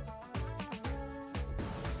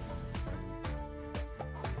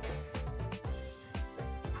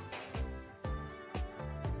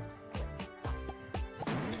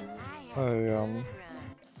 I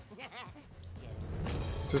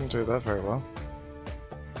didn't do that very well.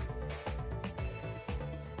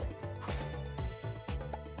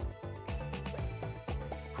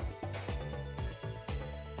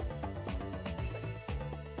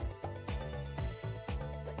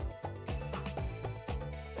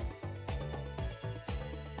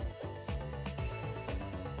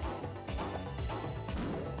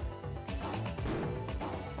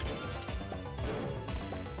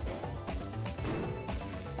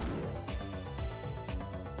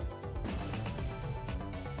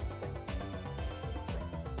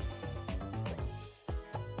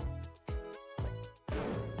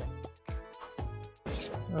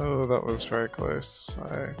 Oh, that was very close.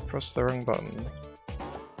 I pressed the wrong button.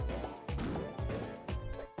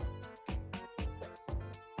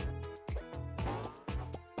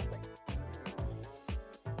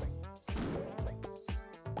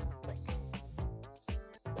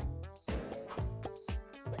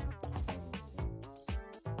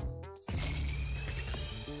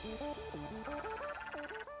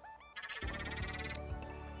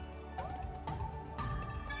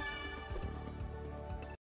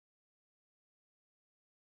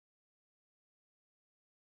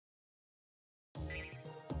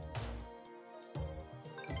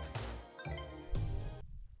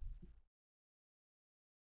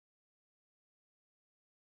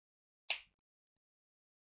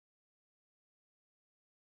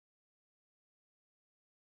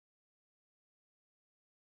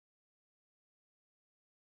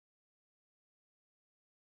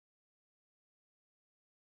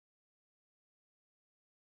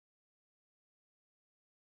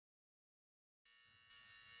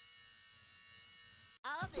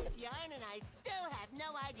 All this yarn and I still have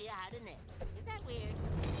no idea how to knit. Is that weird?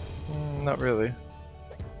 Not really.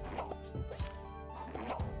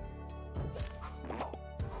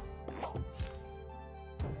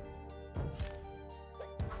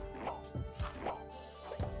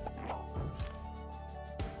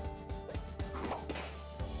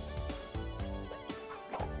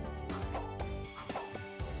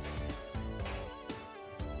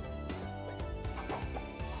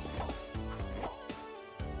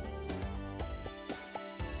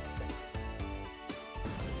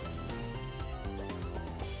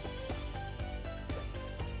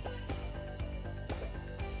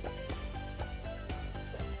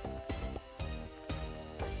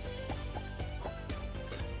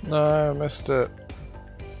 No, I missed it.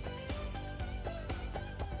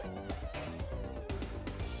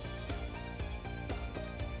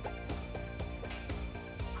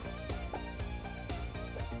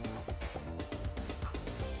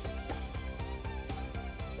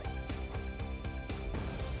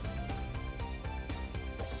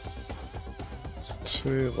 It's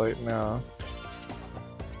too late now.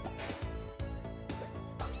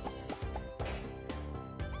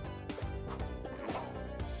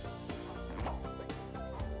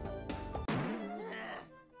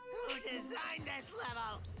 Who designed this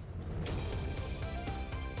level?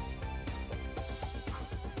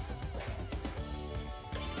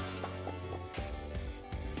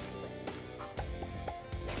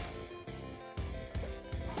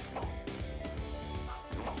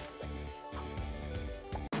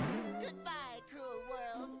 Goodbye, cruel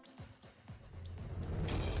world.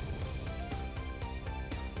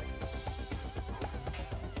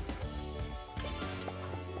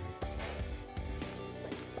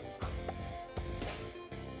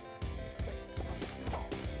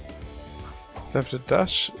 So I have to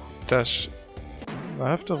dash, dash, I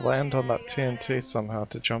have to land on that TNT somehow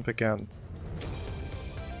to jump again.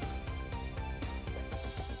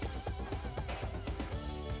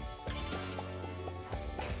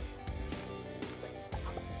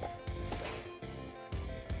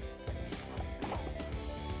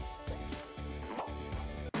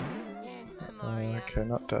 Okay,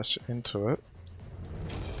 not dash into it.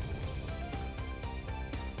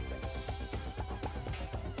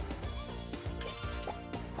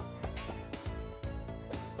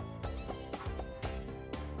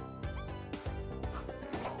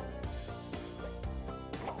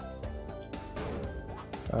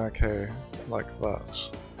 Okay, like that.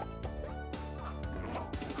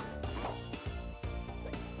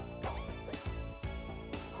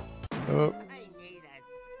 Oh,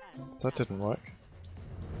 that didn't work.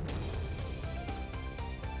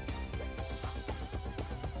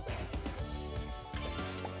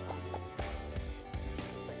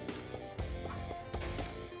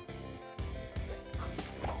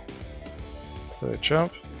 So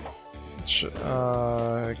jump.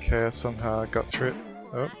 Okay, somehow I got through it.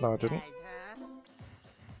 Oh, no I didn't.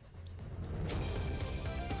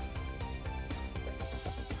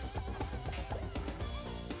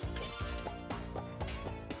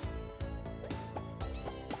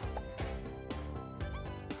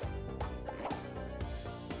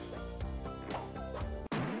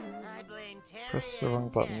 Press the wrong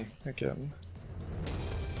button again.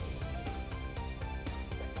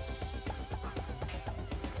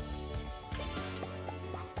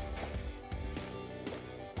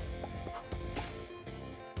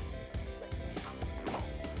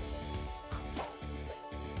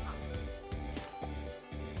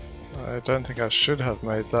 I don't think I should have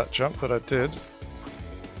made that jump, but I did.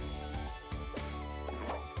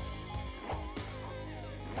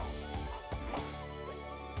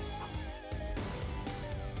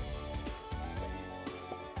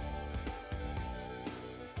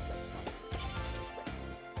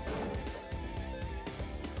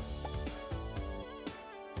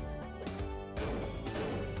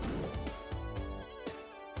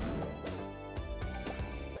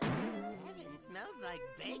 Heaven smells like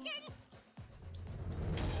bacon?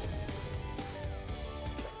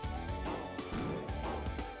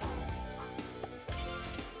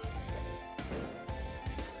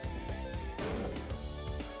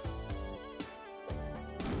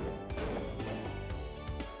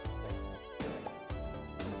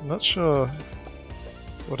 I'm not sure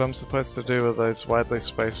what I'm supposed to do with those widely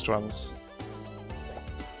spaced ones.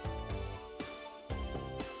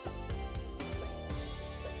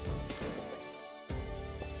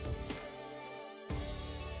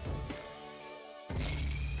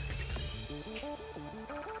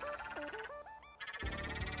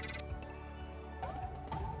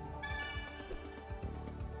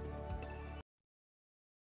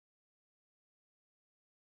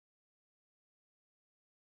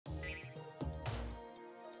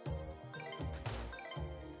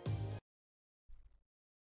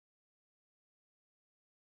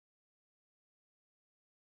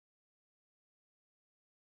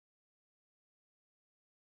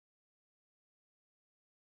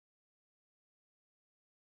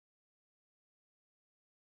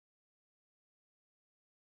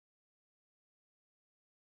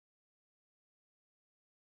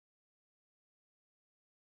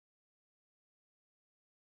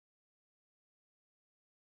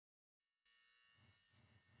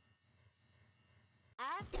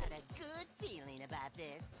 I've got a good feeling about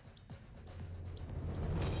this.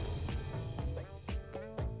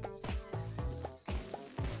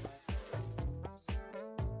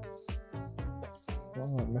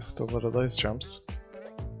 Oh, I missed a lot of those jumps. I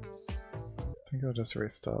think I'll just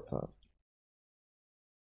restart that.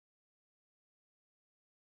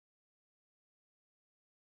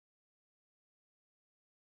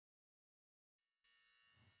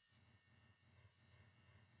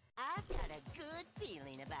 I've got a good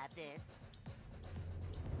feeling about this.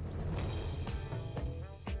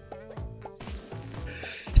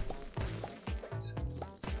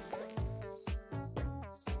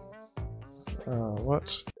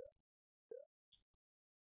 What?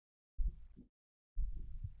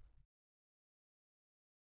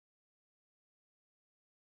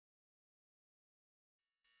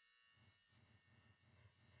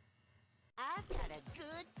 I've got a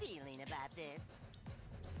good feeling about this.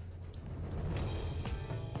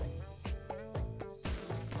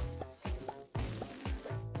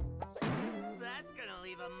 That's gonna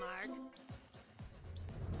leave a mark.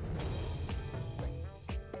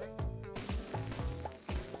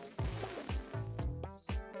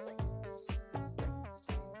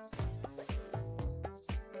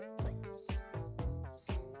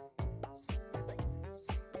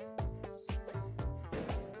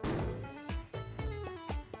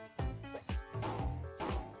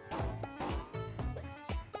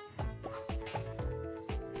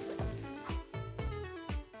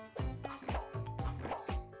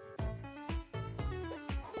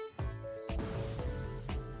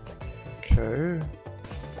 Okay.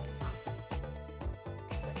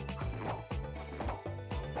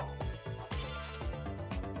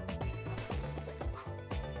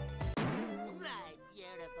 My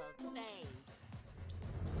beautiful face.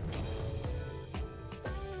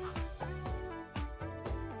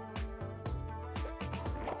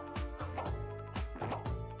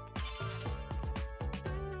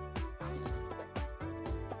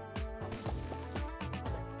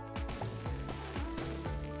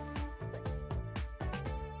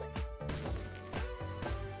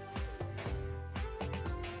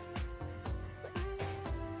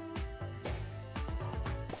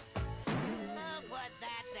 Who put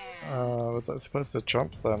that there? Was I supposed to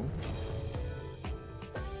jump then?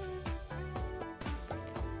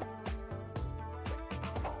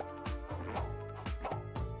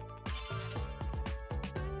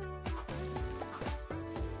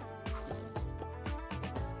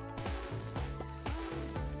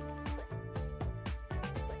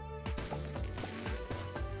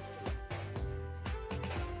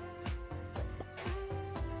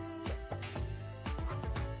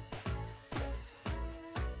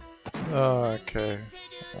 Oh, okay.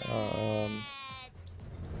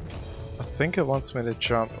 I think it wants me to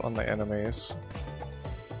jump on the enemies.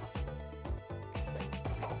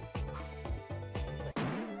 I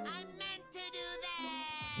meant to do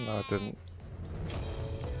that. No, I didn't.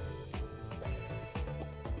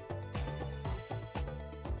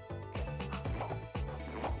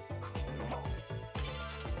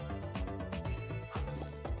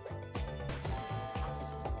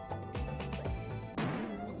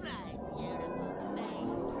 My beautiful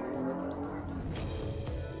face.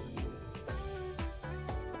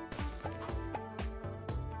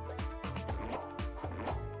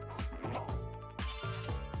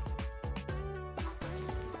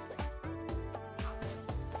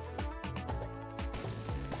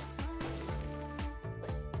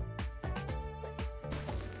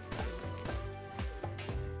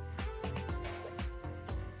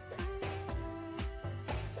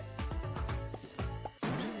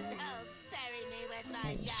 Don't bury me with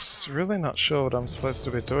my It's really not sure what I'm supposed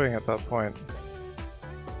to be doing at that point.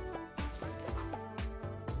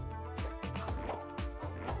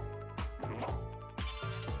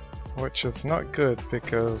 Which is not good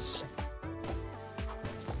because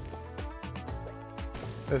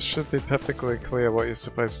it should be perfectly clear what you're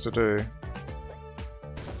supposed to do.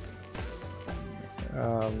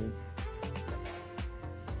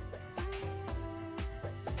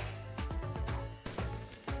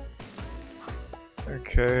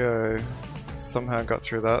 Okay, I somehow got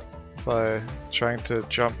through that by trying to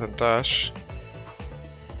jump and dash.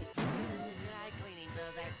 Dry cleaning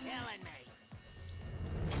bills are killing me.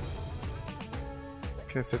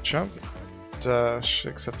 Okay, so jump, dash,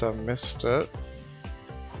 except I missed it.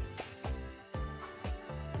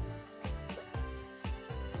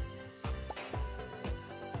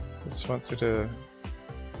 This wants you to...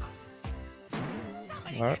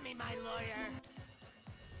 Somebody No. get me my lawyer.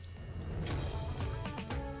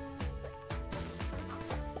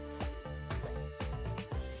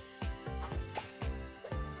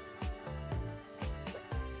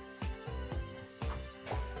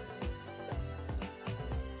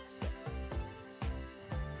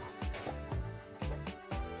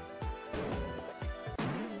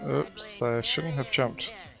 Oops, I shouldn't have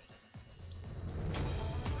jumped.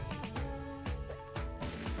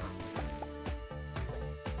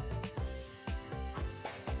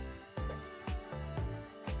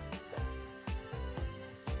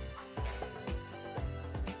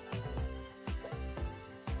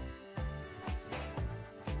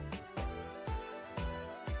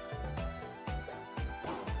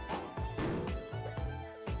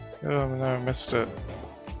 Oh no, I missed it.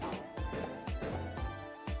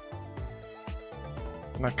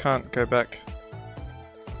 And I can't go back.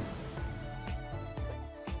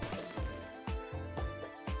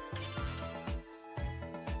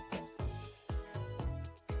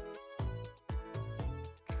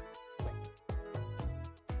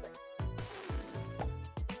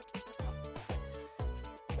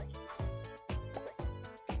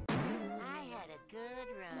 I had a good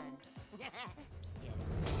run.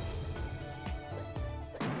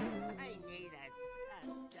 I need a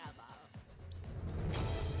stunt double.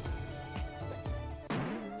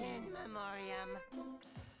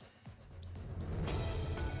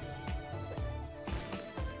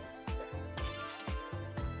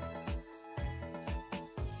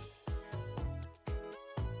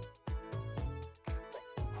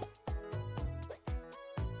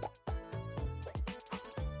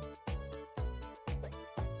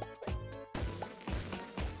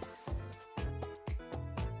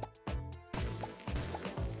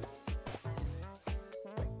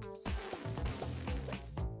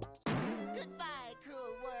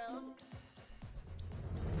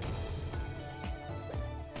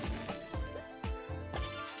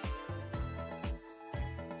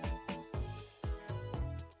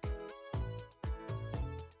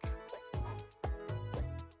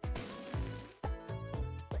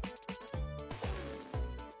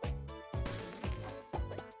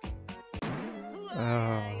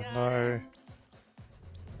 Oh no.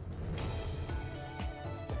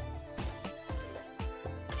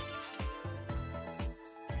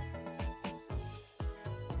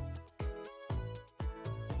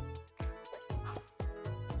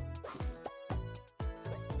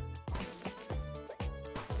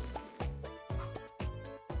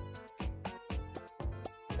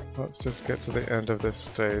 Let's just get to the end of this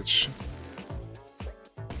stage.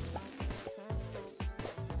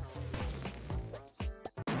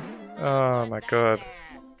 Oh my god.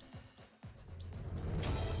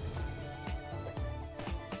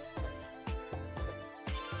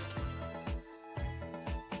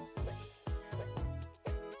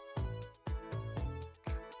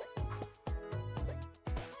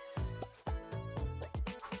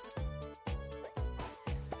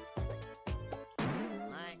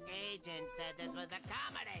 My agent said this was a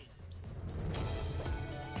comedy.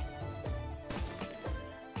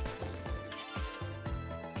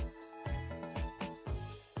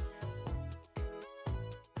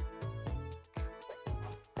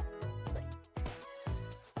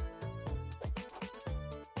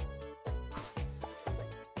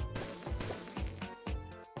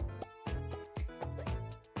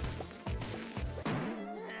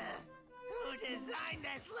 Who designed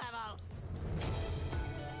this level?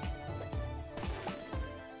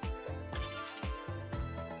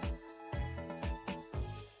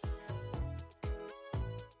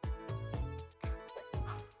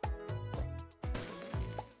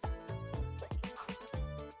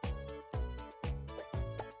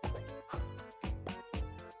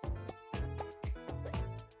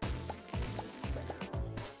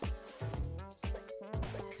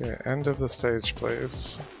 Okay, end of the stage,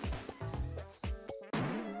 please. Wise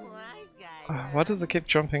guy. Why does it keep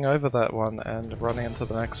jumping over that one and running into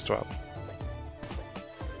the next one?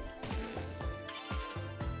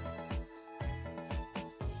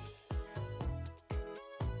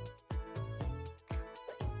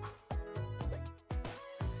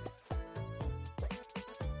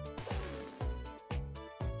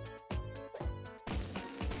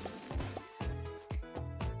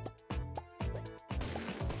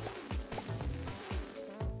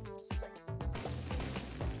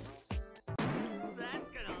 That's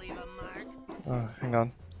gonna leave a mark. Oh, hang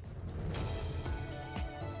on.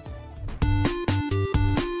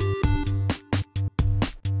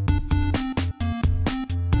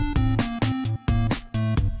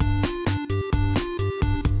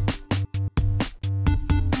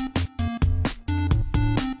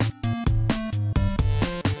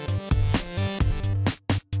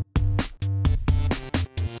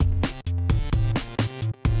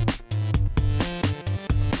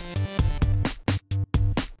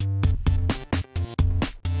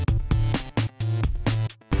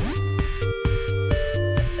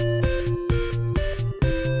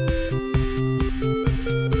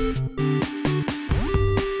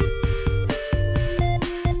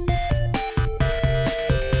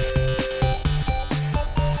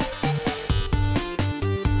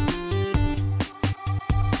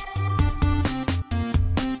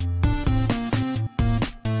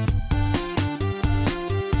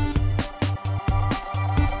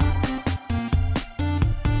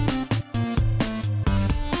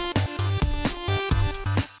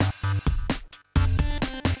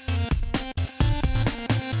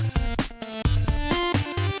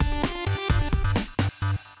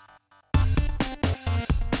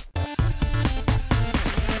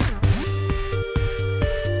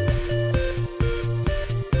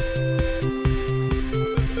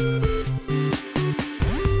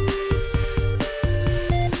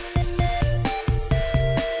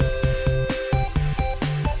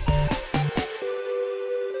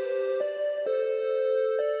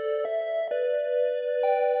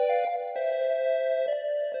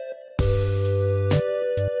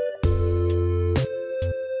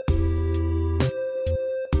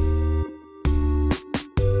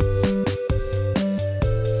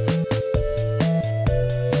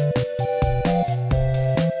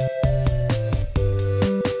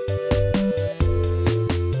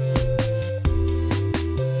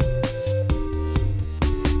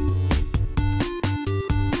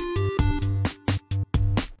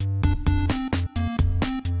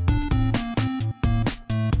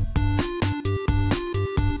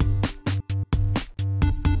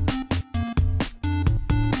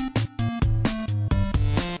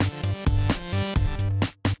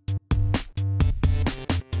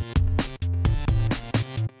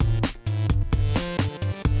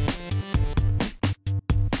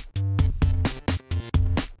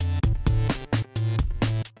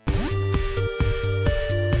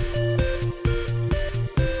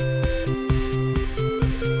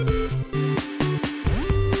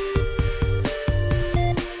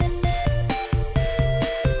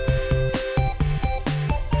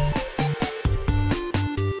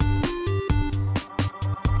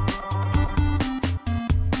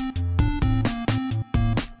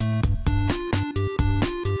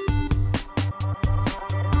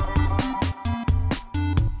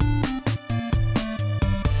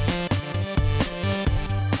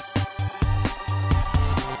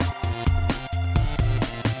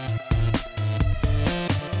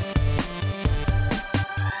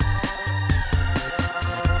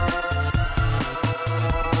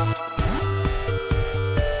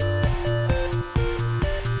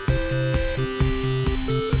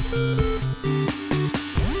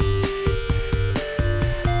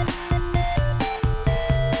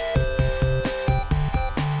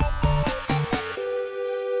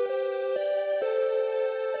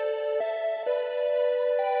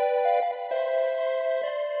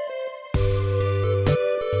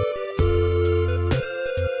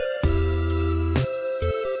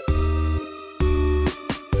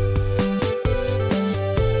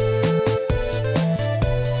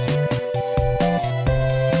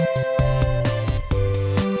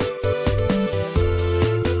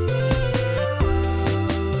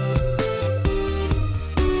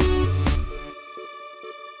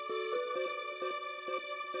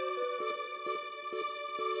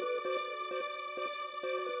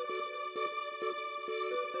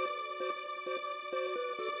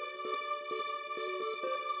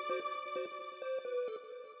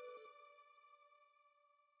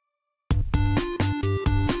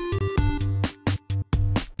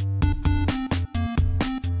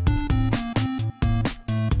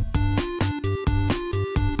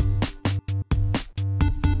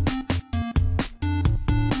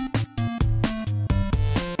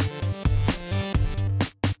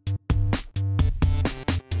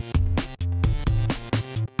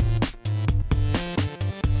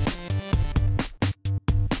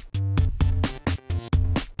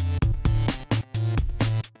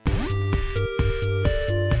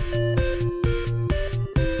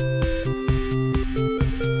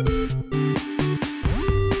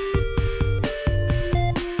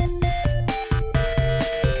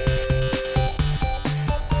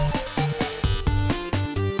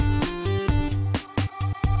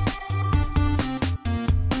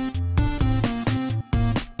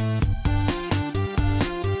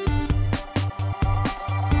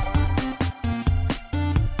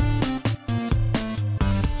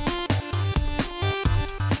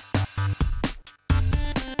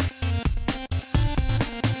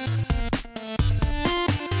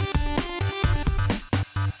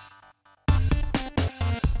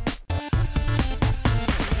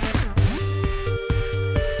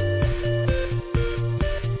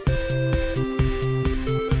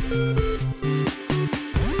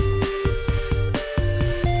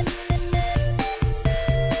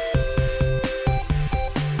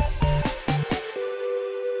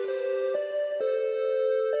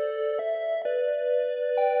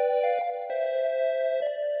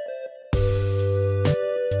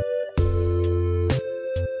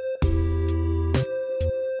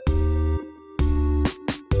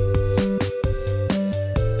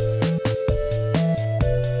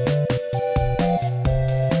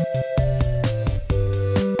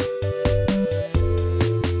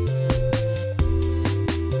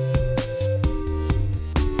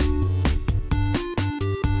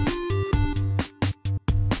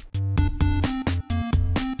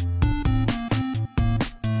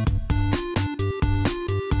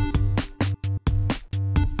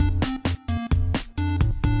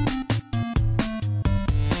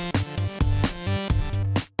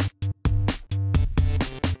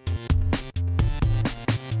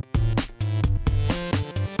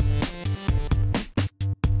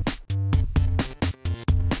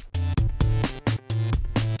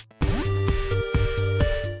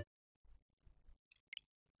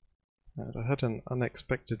 Right, I had an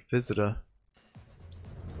unexpected visitor.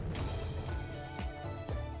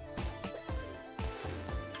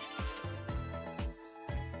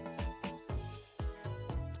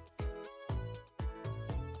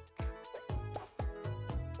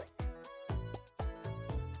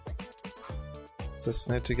 Just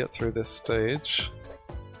need to get through this stage.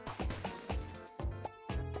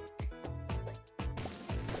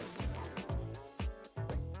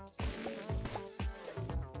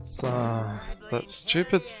 So, that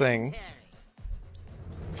stupid thing.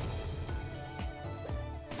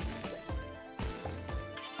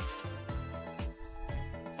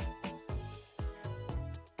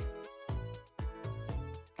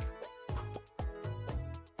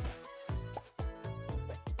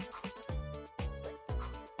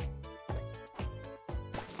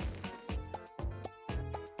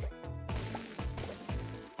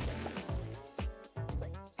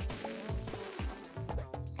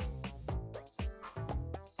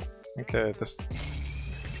 Okay, just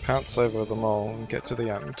pounce over them all and get to the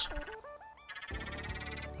end.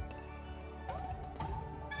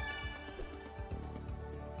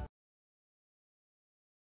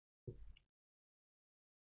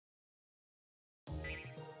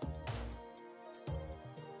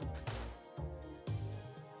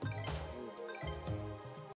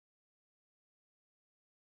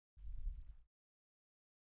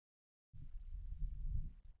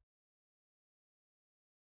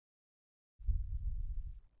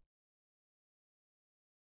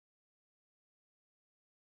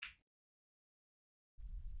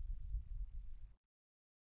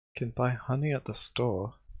 You can buy honey at the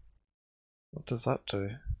store. What does that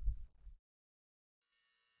do?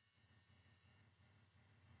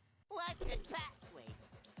 What could wait,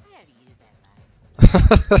 I already used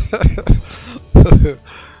that line.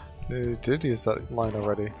 You did use that line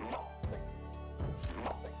already.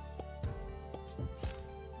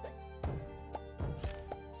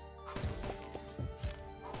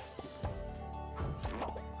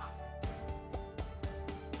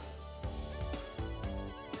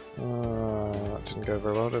 That didn't go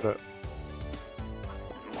very well, did it?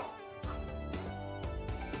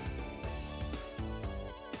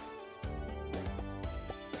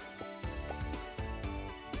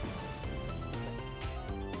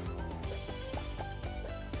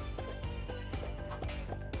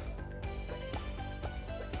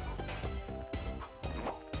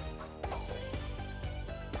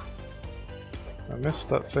 I missed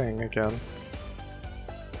that thing again.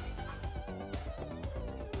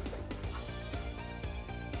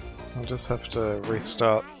 I'll just have to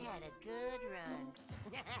restart. I had a good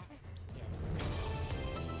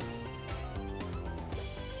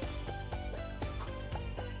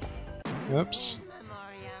run. Oops.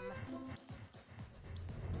 Memoriam.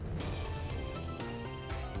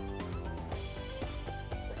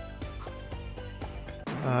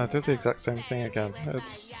 I did the exact same thing again.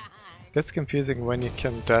 It gets confusing when you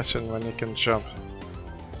can dash and when you can jump.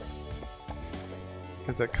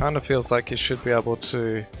 Because it kind of feels like you should be able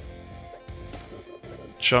to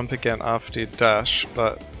jump again after you dash,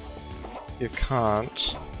 but you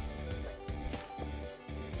can't.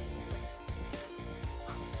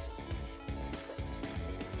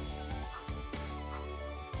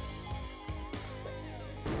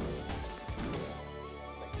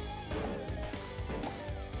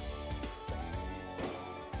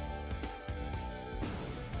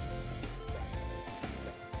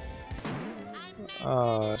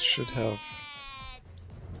 I should have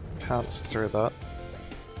pounced through that.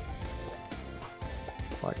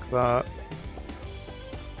 Like that.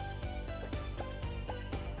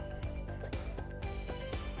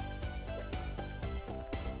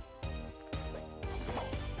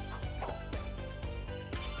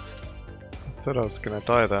 I thought I was gonna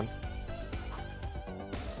die then.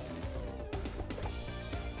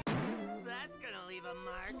 That's gonna leave a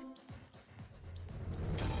mark.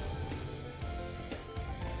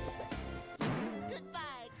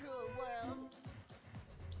 Goodbye, cruel world.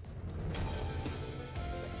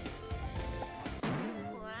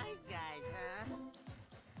 Wise guys, huh?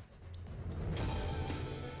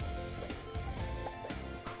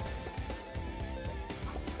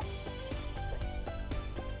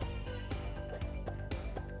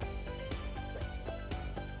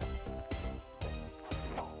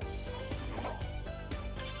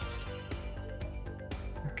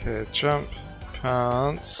 Okay, jump,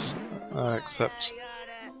 pounce, except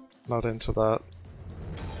not into that.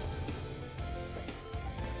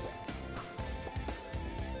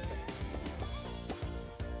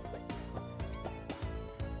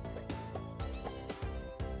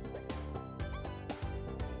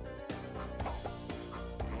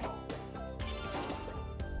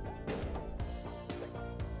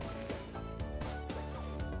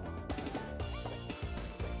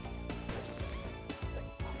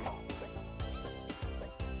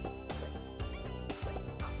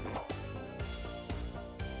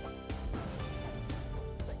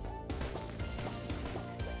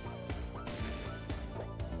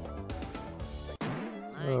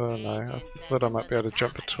 Oh no, I thought I might be able to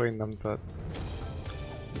jump between them, but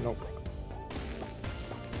nope.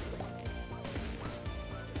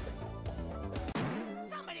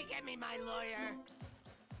 Somebody get me my lawyer.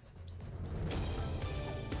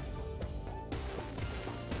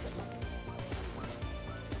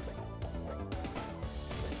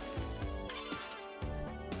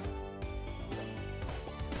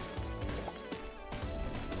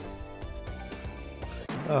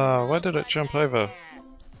 Why did it jump over?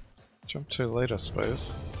 Jump too late, I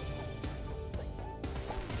suppose.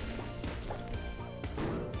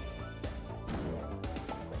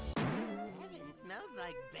 Heaven smells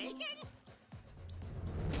like bacon?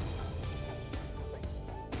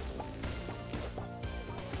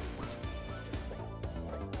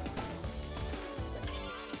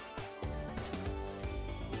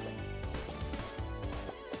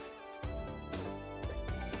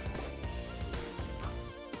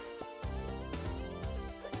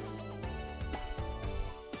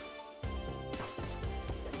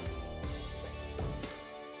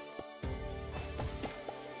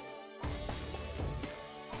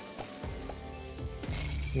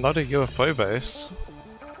 Not a UFO base.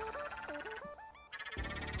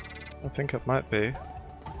 I think it might be.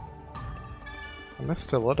 I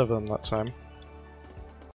missed a lot of them that time.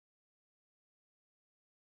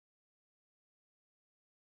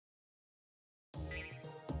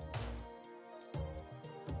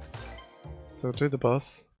 So we'll do the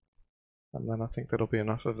boss, and then I think that'll be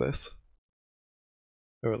enough of this.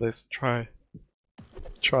 Or at least try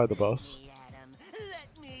the boss.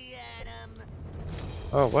 Let me at him.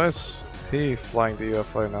 Oh, why is he flying the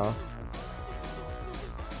UFO now?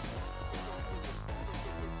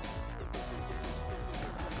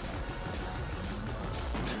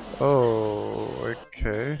 Oh,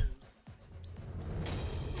 okay.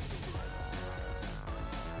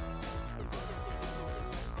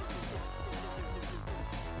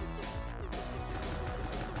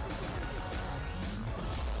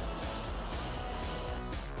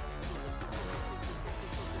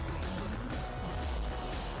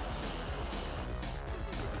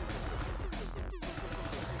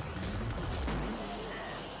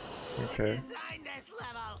 Okay. Design this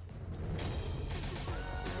level.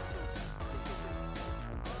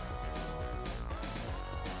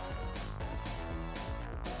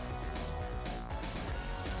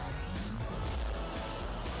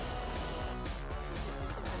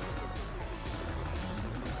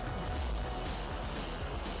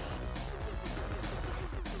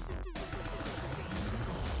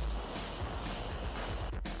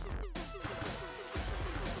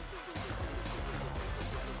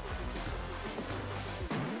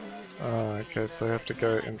 Okay, so I have to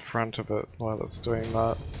go in front of it while it's doing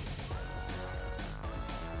that.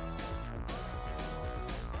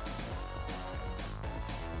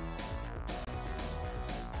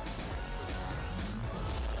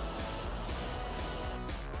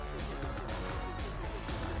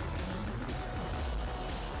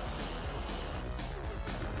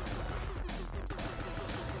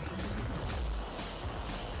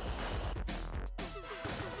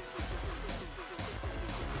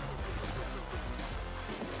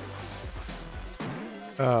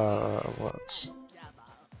 What?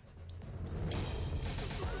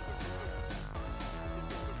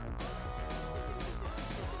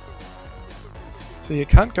 So you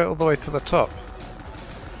can't go all the way to the top.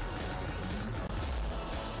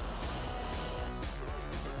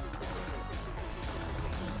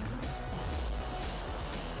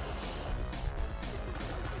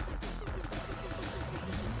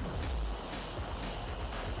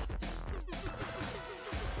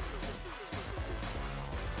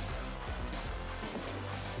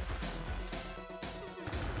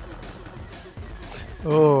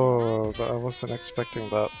 Oh, but I wasn't expecting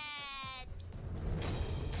that.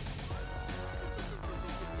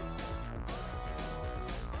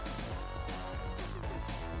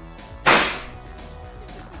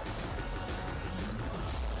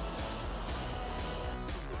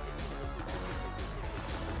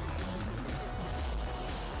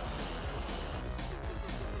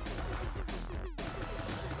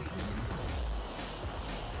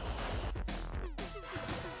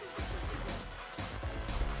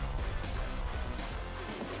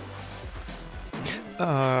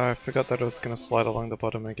 I forgot that it was gonna slide along the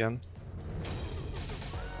bottom again.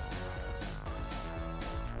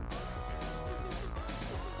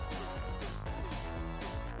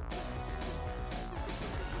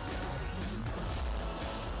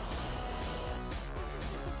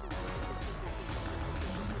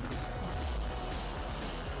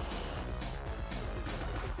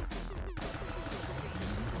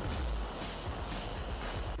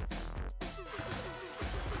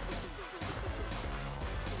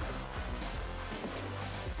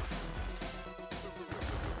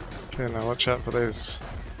 Okay, now watch out for those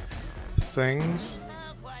things.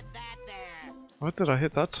 Who put that there? What did I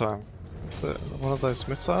hit that time? Is it one of those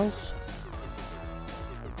missiles?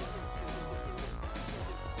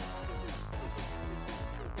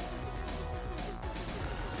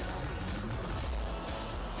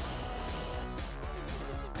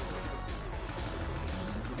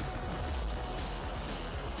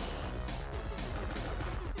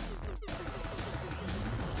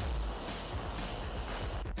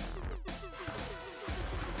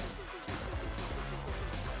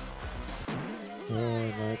 Oh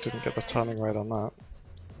no, I didn't get the timing right on that.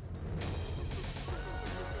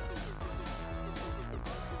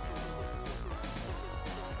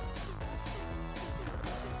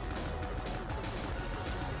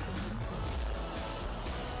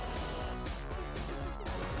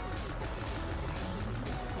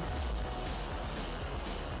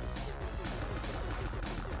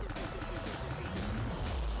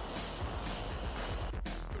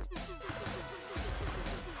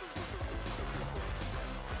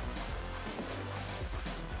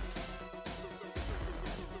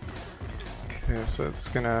 Okay, so it's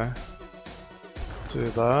gonna do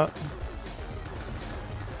that.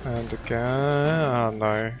 And again, oh no.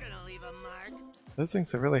 Gonna leave a mark. Those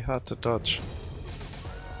things are really hard to dodge.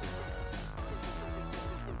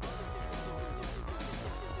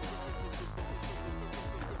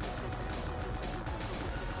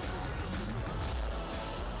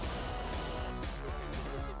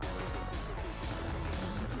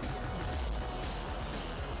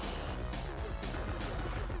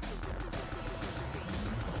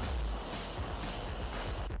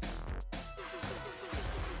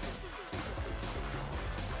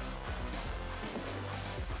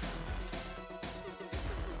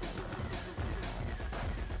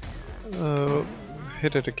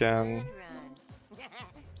 Hit it again. Run.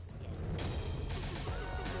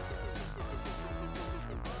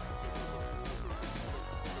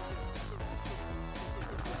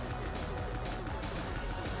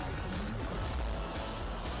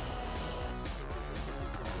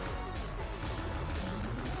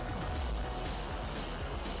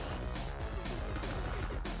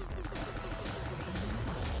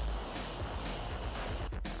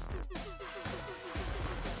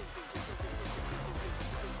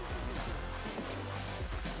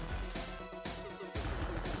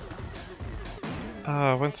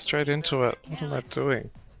 Ah, I went straight into it. What am I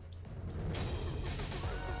doing?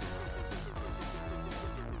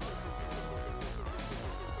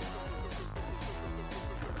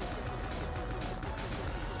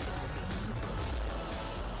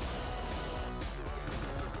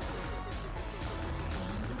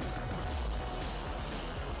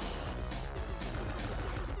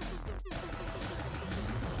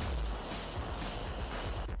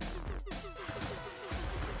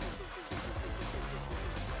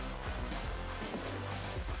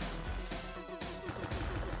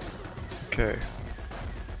 Okay.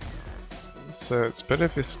 So it's better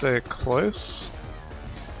if you stay close.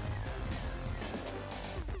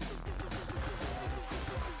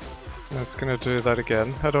 It's gonna do that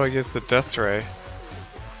again. How do I use the death ray?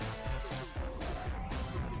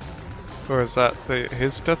 Or is that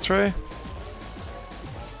his death ray?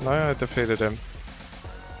 No, I defeated him.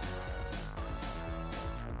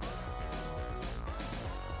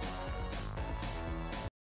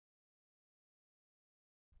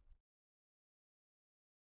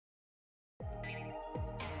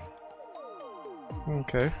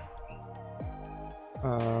 Okay.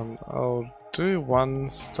 I'll do one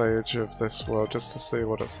stage of this world just to see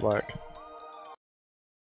what it's like.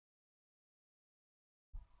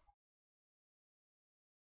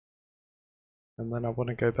 And then I want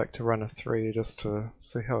to go back to Runner 3 just to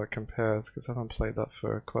see how it compares, because I haven't played that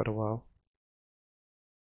for quite a while.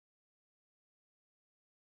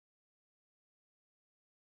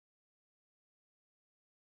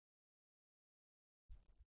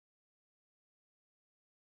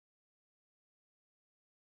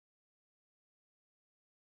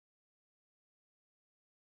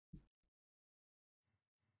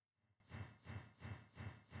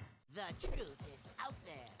 The truth is out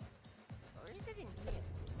there. Or is it in here?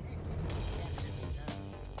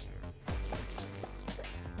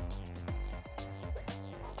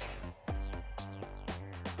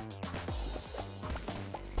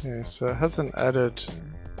 Okay, so it hasn't added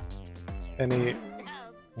any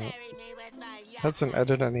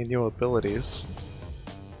new abilities.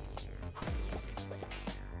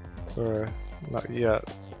 Or not yet,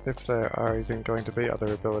 if there are even going to be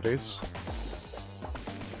other abilities.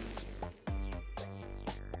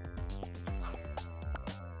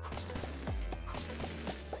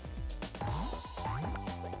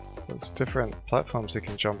 different platforms you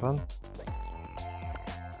can jump on.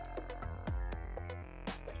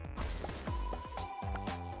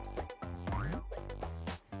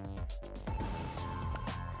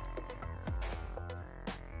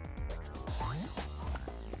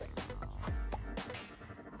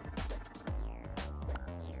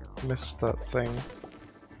 Missed that thing.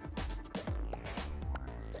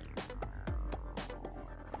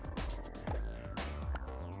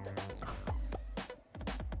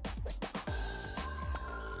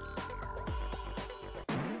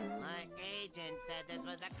 My agent said this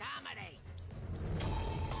was a comedy.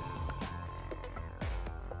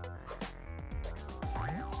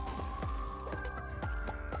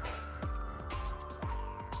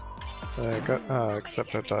 There you go. Oh,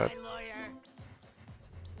 except I died. My lawyer.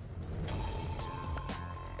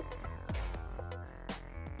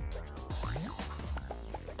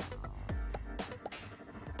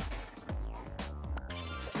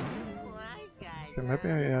 Wise guys, Okay,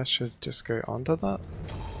 maybe I should just go onto that.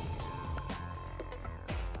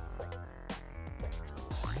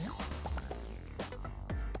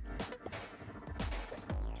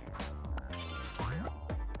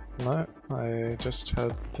 No, I just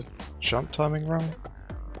had the jump timing wrong.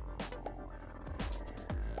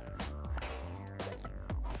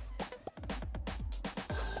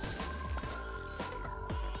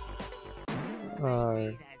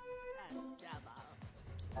 Maybe that's a double.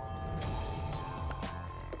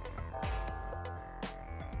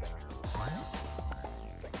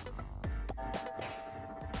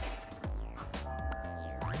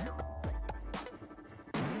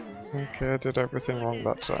 Okay, I did everything wrong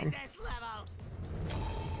that time. This level.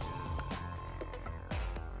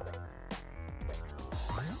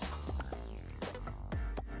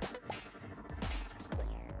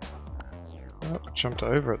 Oh, jumped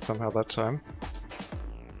over it somehow that time.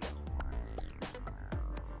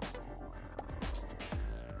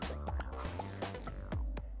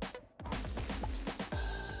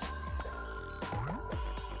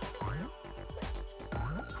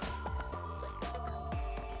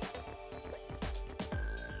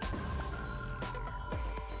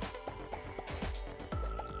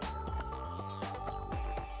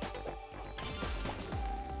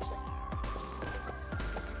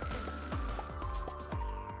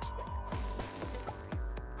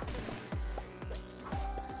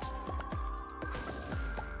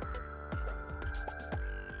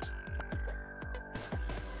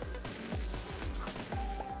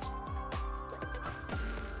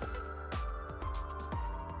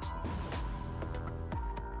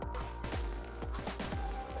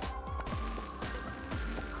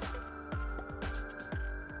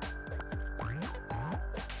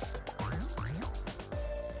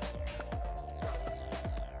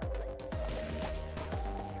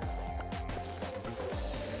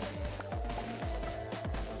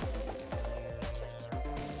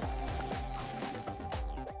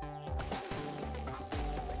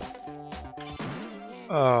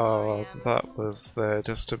 Oh, that was there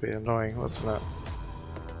just to be annoying, wasn't it?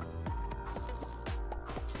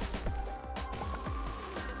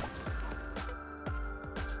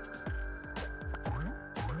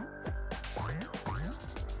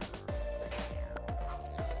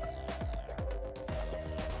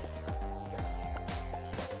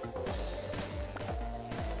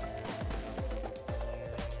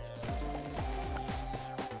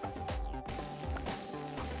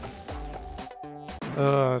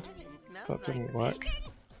 That didn't work.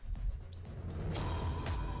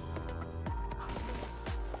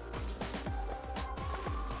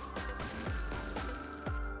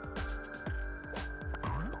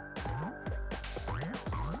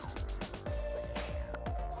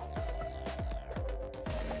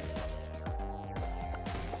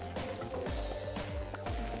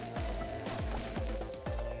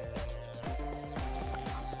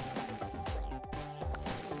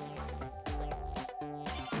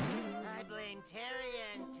 I blame Terry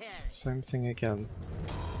and Terry. Same thing again.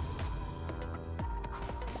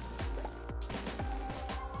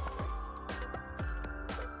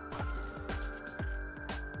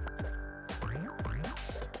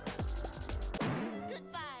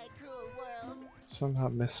 Goodbye, cruel world. Somehow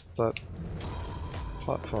missed that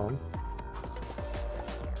platform.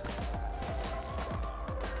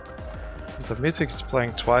 The music's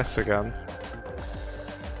playing twice again.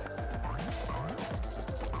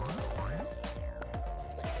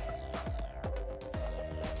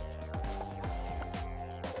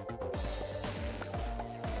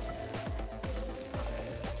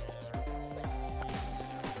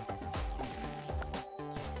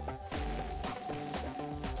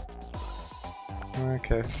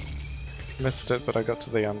 Okay. Missed it, but I got to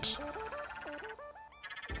the end.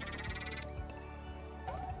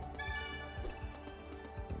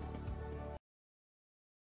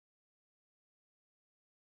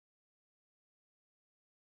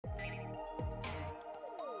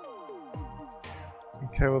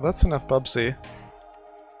 Okay, well that's enough Bubsy.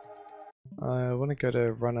 I want to go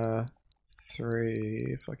to runner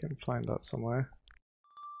 3 if I can find that somewhere.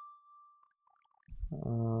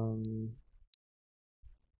 Where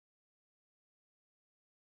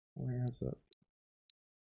is it?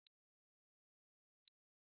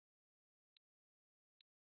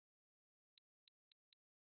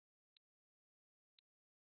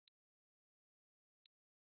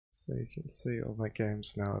 So you can see all my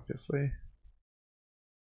games now, obviously.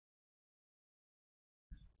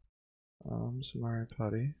 Some Mario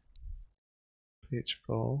Party, Peach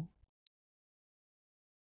Bowl.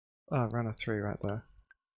 Ah, runner 3 right there.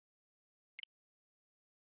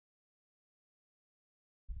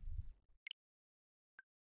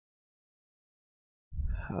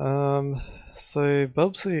 So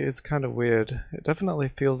Bubsy is kind of weird. It definitely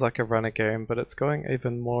feels like a runner game, but it's going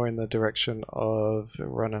even more in the direction of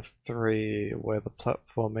runner 3, where the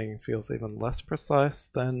platforming feels even less precise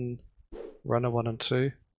than runner 1 and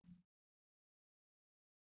 2.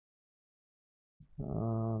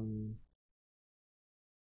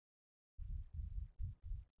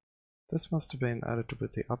 This must have been added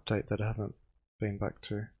with the update that I haven't been back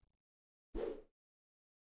to.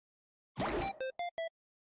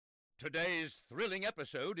 Today's thrilling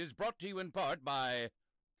episode is brought to you in part by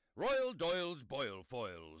Royal Doyle's Boil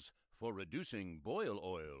Foils for reducing boil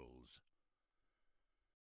oils.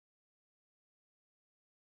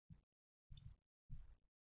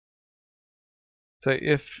 So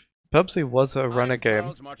if Bubsy was a runner game,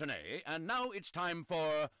 Charles Martinet, and now it's time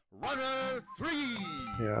for Runner 3.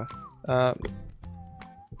 yeah.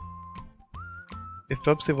 If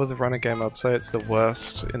Busby was a runner game, I'd say it's the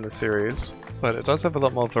worst in the series, but it does have a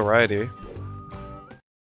lot more variety.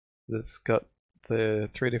 It's got the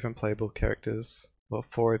 3 different playable characters, well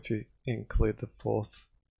 4 if you include the 4th,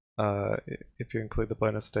 if you include the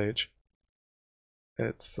bonus stage.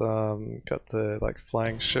 It's got the like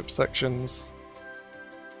flying ship sections.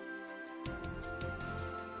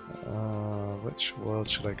 Which world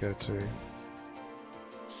should I go to?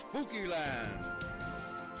 Spooky Land.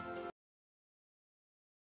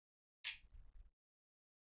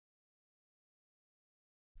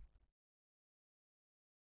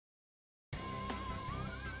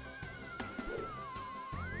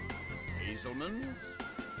 Hazelman.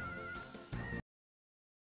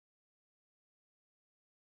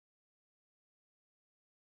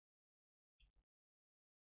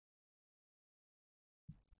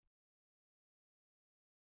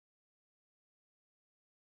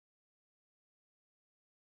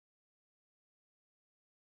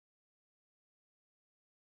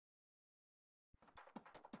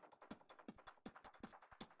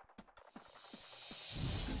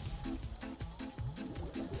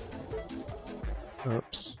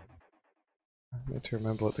 Oops. I need to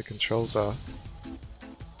remember what the controls are.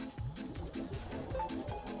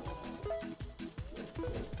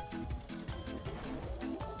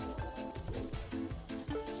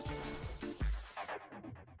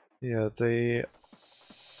 Yeah, I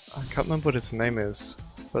can't remember what his name is,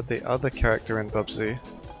 but the other character in Bubsy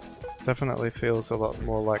definitely feels a lot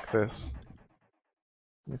more like this.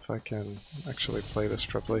 If I can actually play this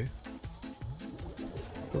properly.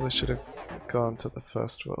 Probably should have gone to the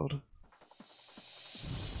first world.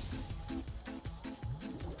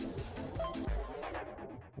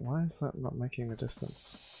 Why is that not making the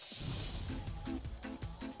distance?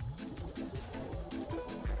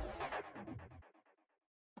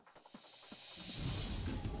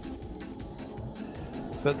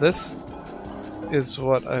 But this is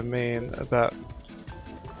what I mean about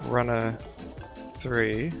Runner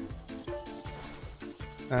 3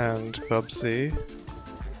 and Bubsy.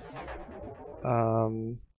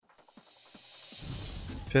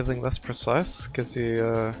 Feeling less precise because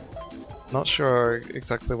you're not sure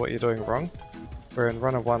exactly what you're doing wrong. Where in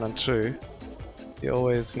Runner 1 and 2, you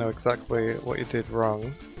always know exactly what you did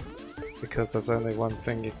wrong because there's only one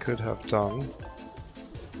thing you could have done.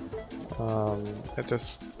 It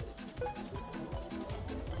just...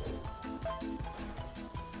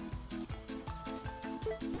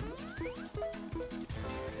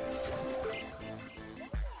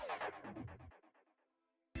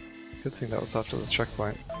 Good thing that was after the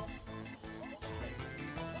checkpoint.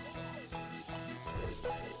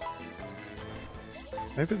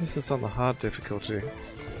 Maybe this is on the hard difficulty.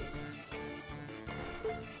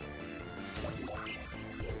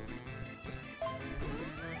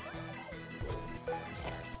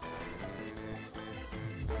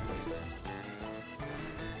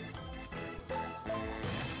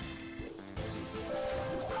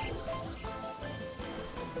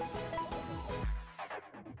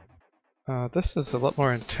 This is a lot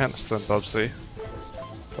more intense than Bubsy.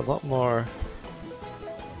 a lot more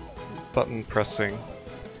button pressing.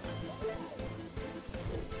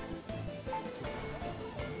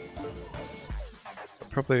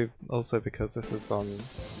 Probably also because this is on,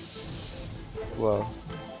 well,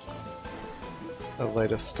 a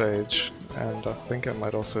later stage, and I think it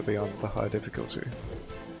might also be on the high difficulty.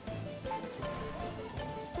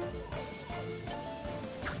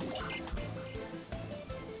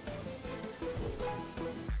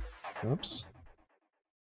 Oops.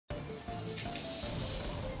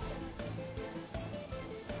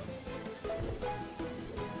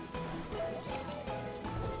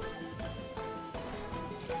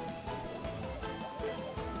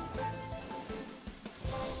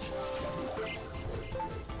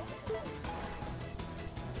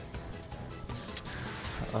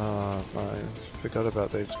 I forgot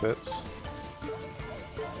about these bits.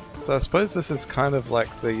 So I suppose this is kind of like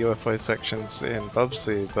the UFO sections in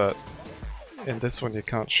Busby, but in this one you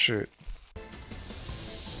can't shoot.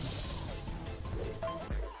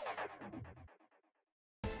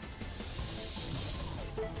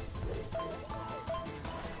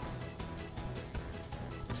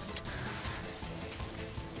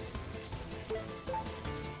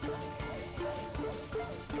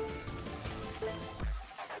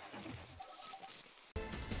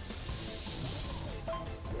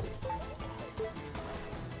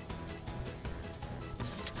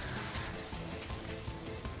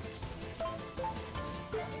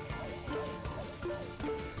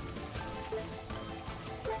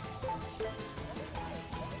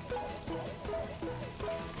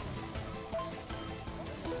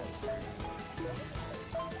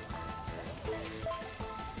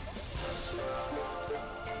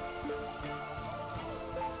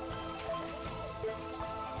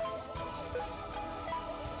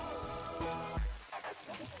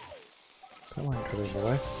 That one got in the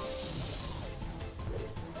way.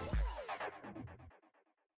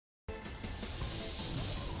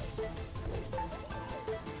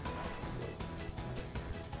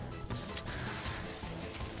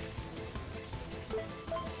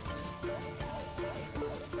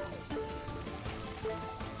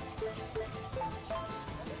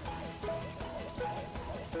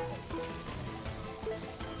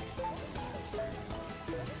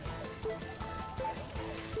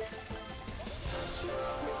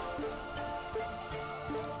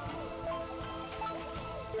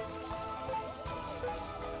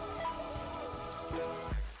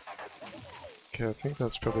 Okay, I think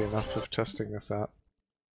that's probably enough of testing this out.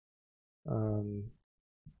 But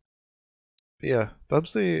yeah,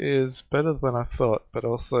 Busby is better than I thought, but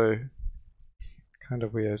also kind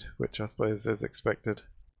of weird, which I suppose is expected.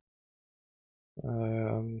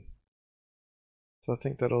 So I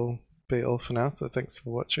think that'll be all for now, so thanks for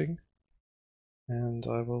watching, and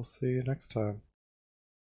I will see you next time.